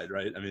suicide,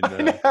 right? I mean,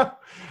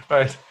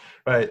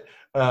 right.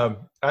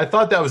 I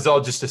thought that was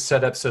all just a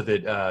setup so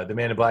that the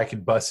Man in Black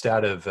could bust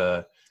out of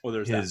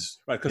there's his...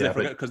 Right,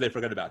 because they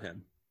forget about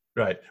him.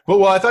 Right.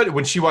 Well, I thought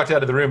when she walked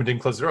out of the room and didn't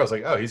close the door, I was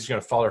like, oh, he's just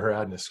going to follow her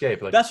out and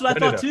escape. Like, that's what I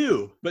thought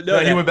too. But no,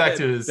 he went back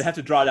to his... They have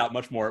to draw it out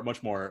much more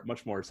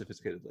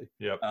sophisticatedly.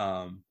 Yep.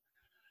 All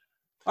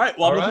right.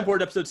 Well, I'm looking forward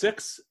to episode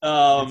 6. Me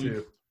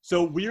too.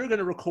 So we are going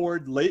to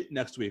record late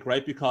next week,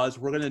 right? Because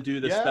we're going to do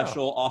the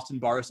special Austin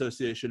Bar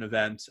Association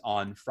event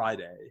on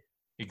Friday.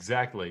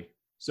 Exactly.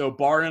 So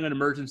barring an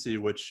emergency,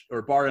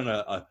 barring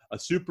a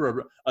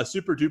super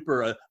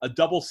duper, a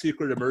double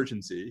secret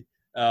emergency,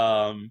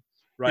 right?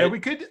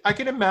 Yeah, I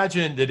can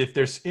imagine that if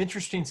there's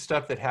interesting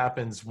stuff that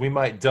happens, we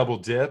might double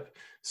dip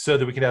so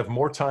that we can have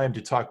more time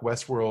to talk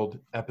Westworld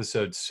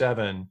episode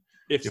 7.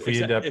 If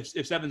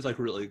 7's like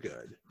really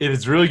good. If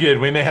it's really good,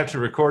 we may have to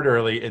record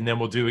early, and then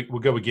we'll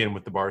go again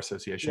with the Bar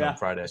Association on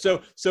Friday.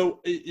 So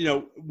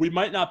we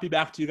might not be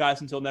back to you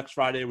guys until next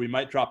Friday. We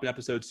might drop an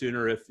episode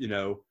sooner if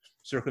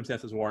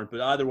circumstances warrant.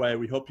 But either way,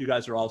 we hope you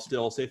guys are all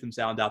still safe and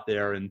sound out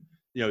there, and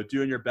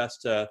doing your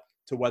best to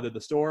weather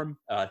the storm.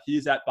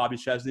 He's at Bobby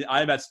Chesney.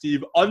 I'm at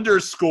Steve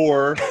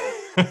 _Vladeck.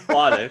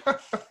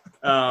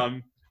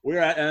 We're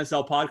at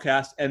NSL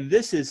Podcast, and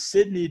this is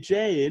Sydney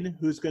Jane,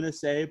 who's going to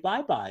say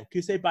bye-bye. Can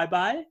you say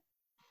bye-bye?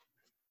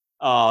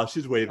 Oh,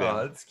 she's waving.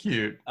 Oh, that's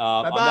cute.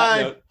 On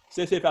that note,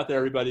 stay safe out there,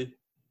 everybody.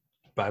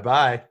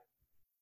 Bye-bye.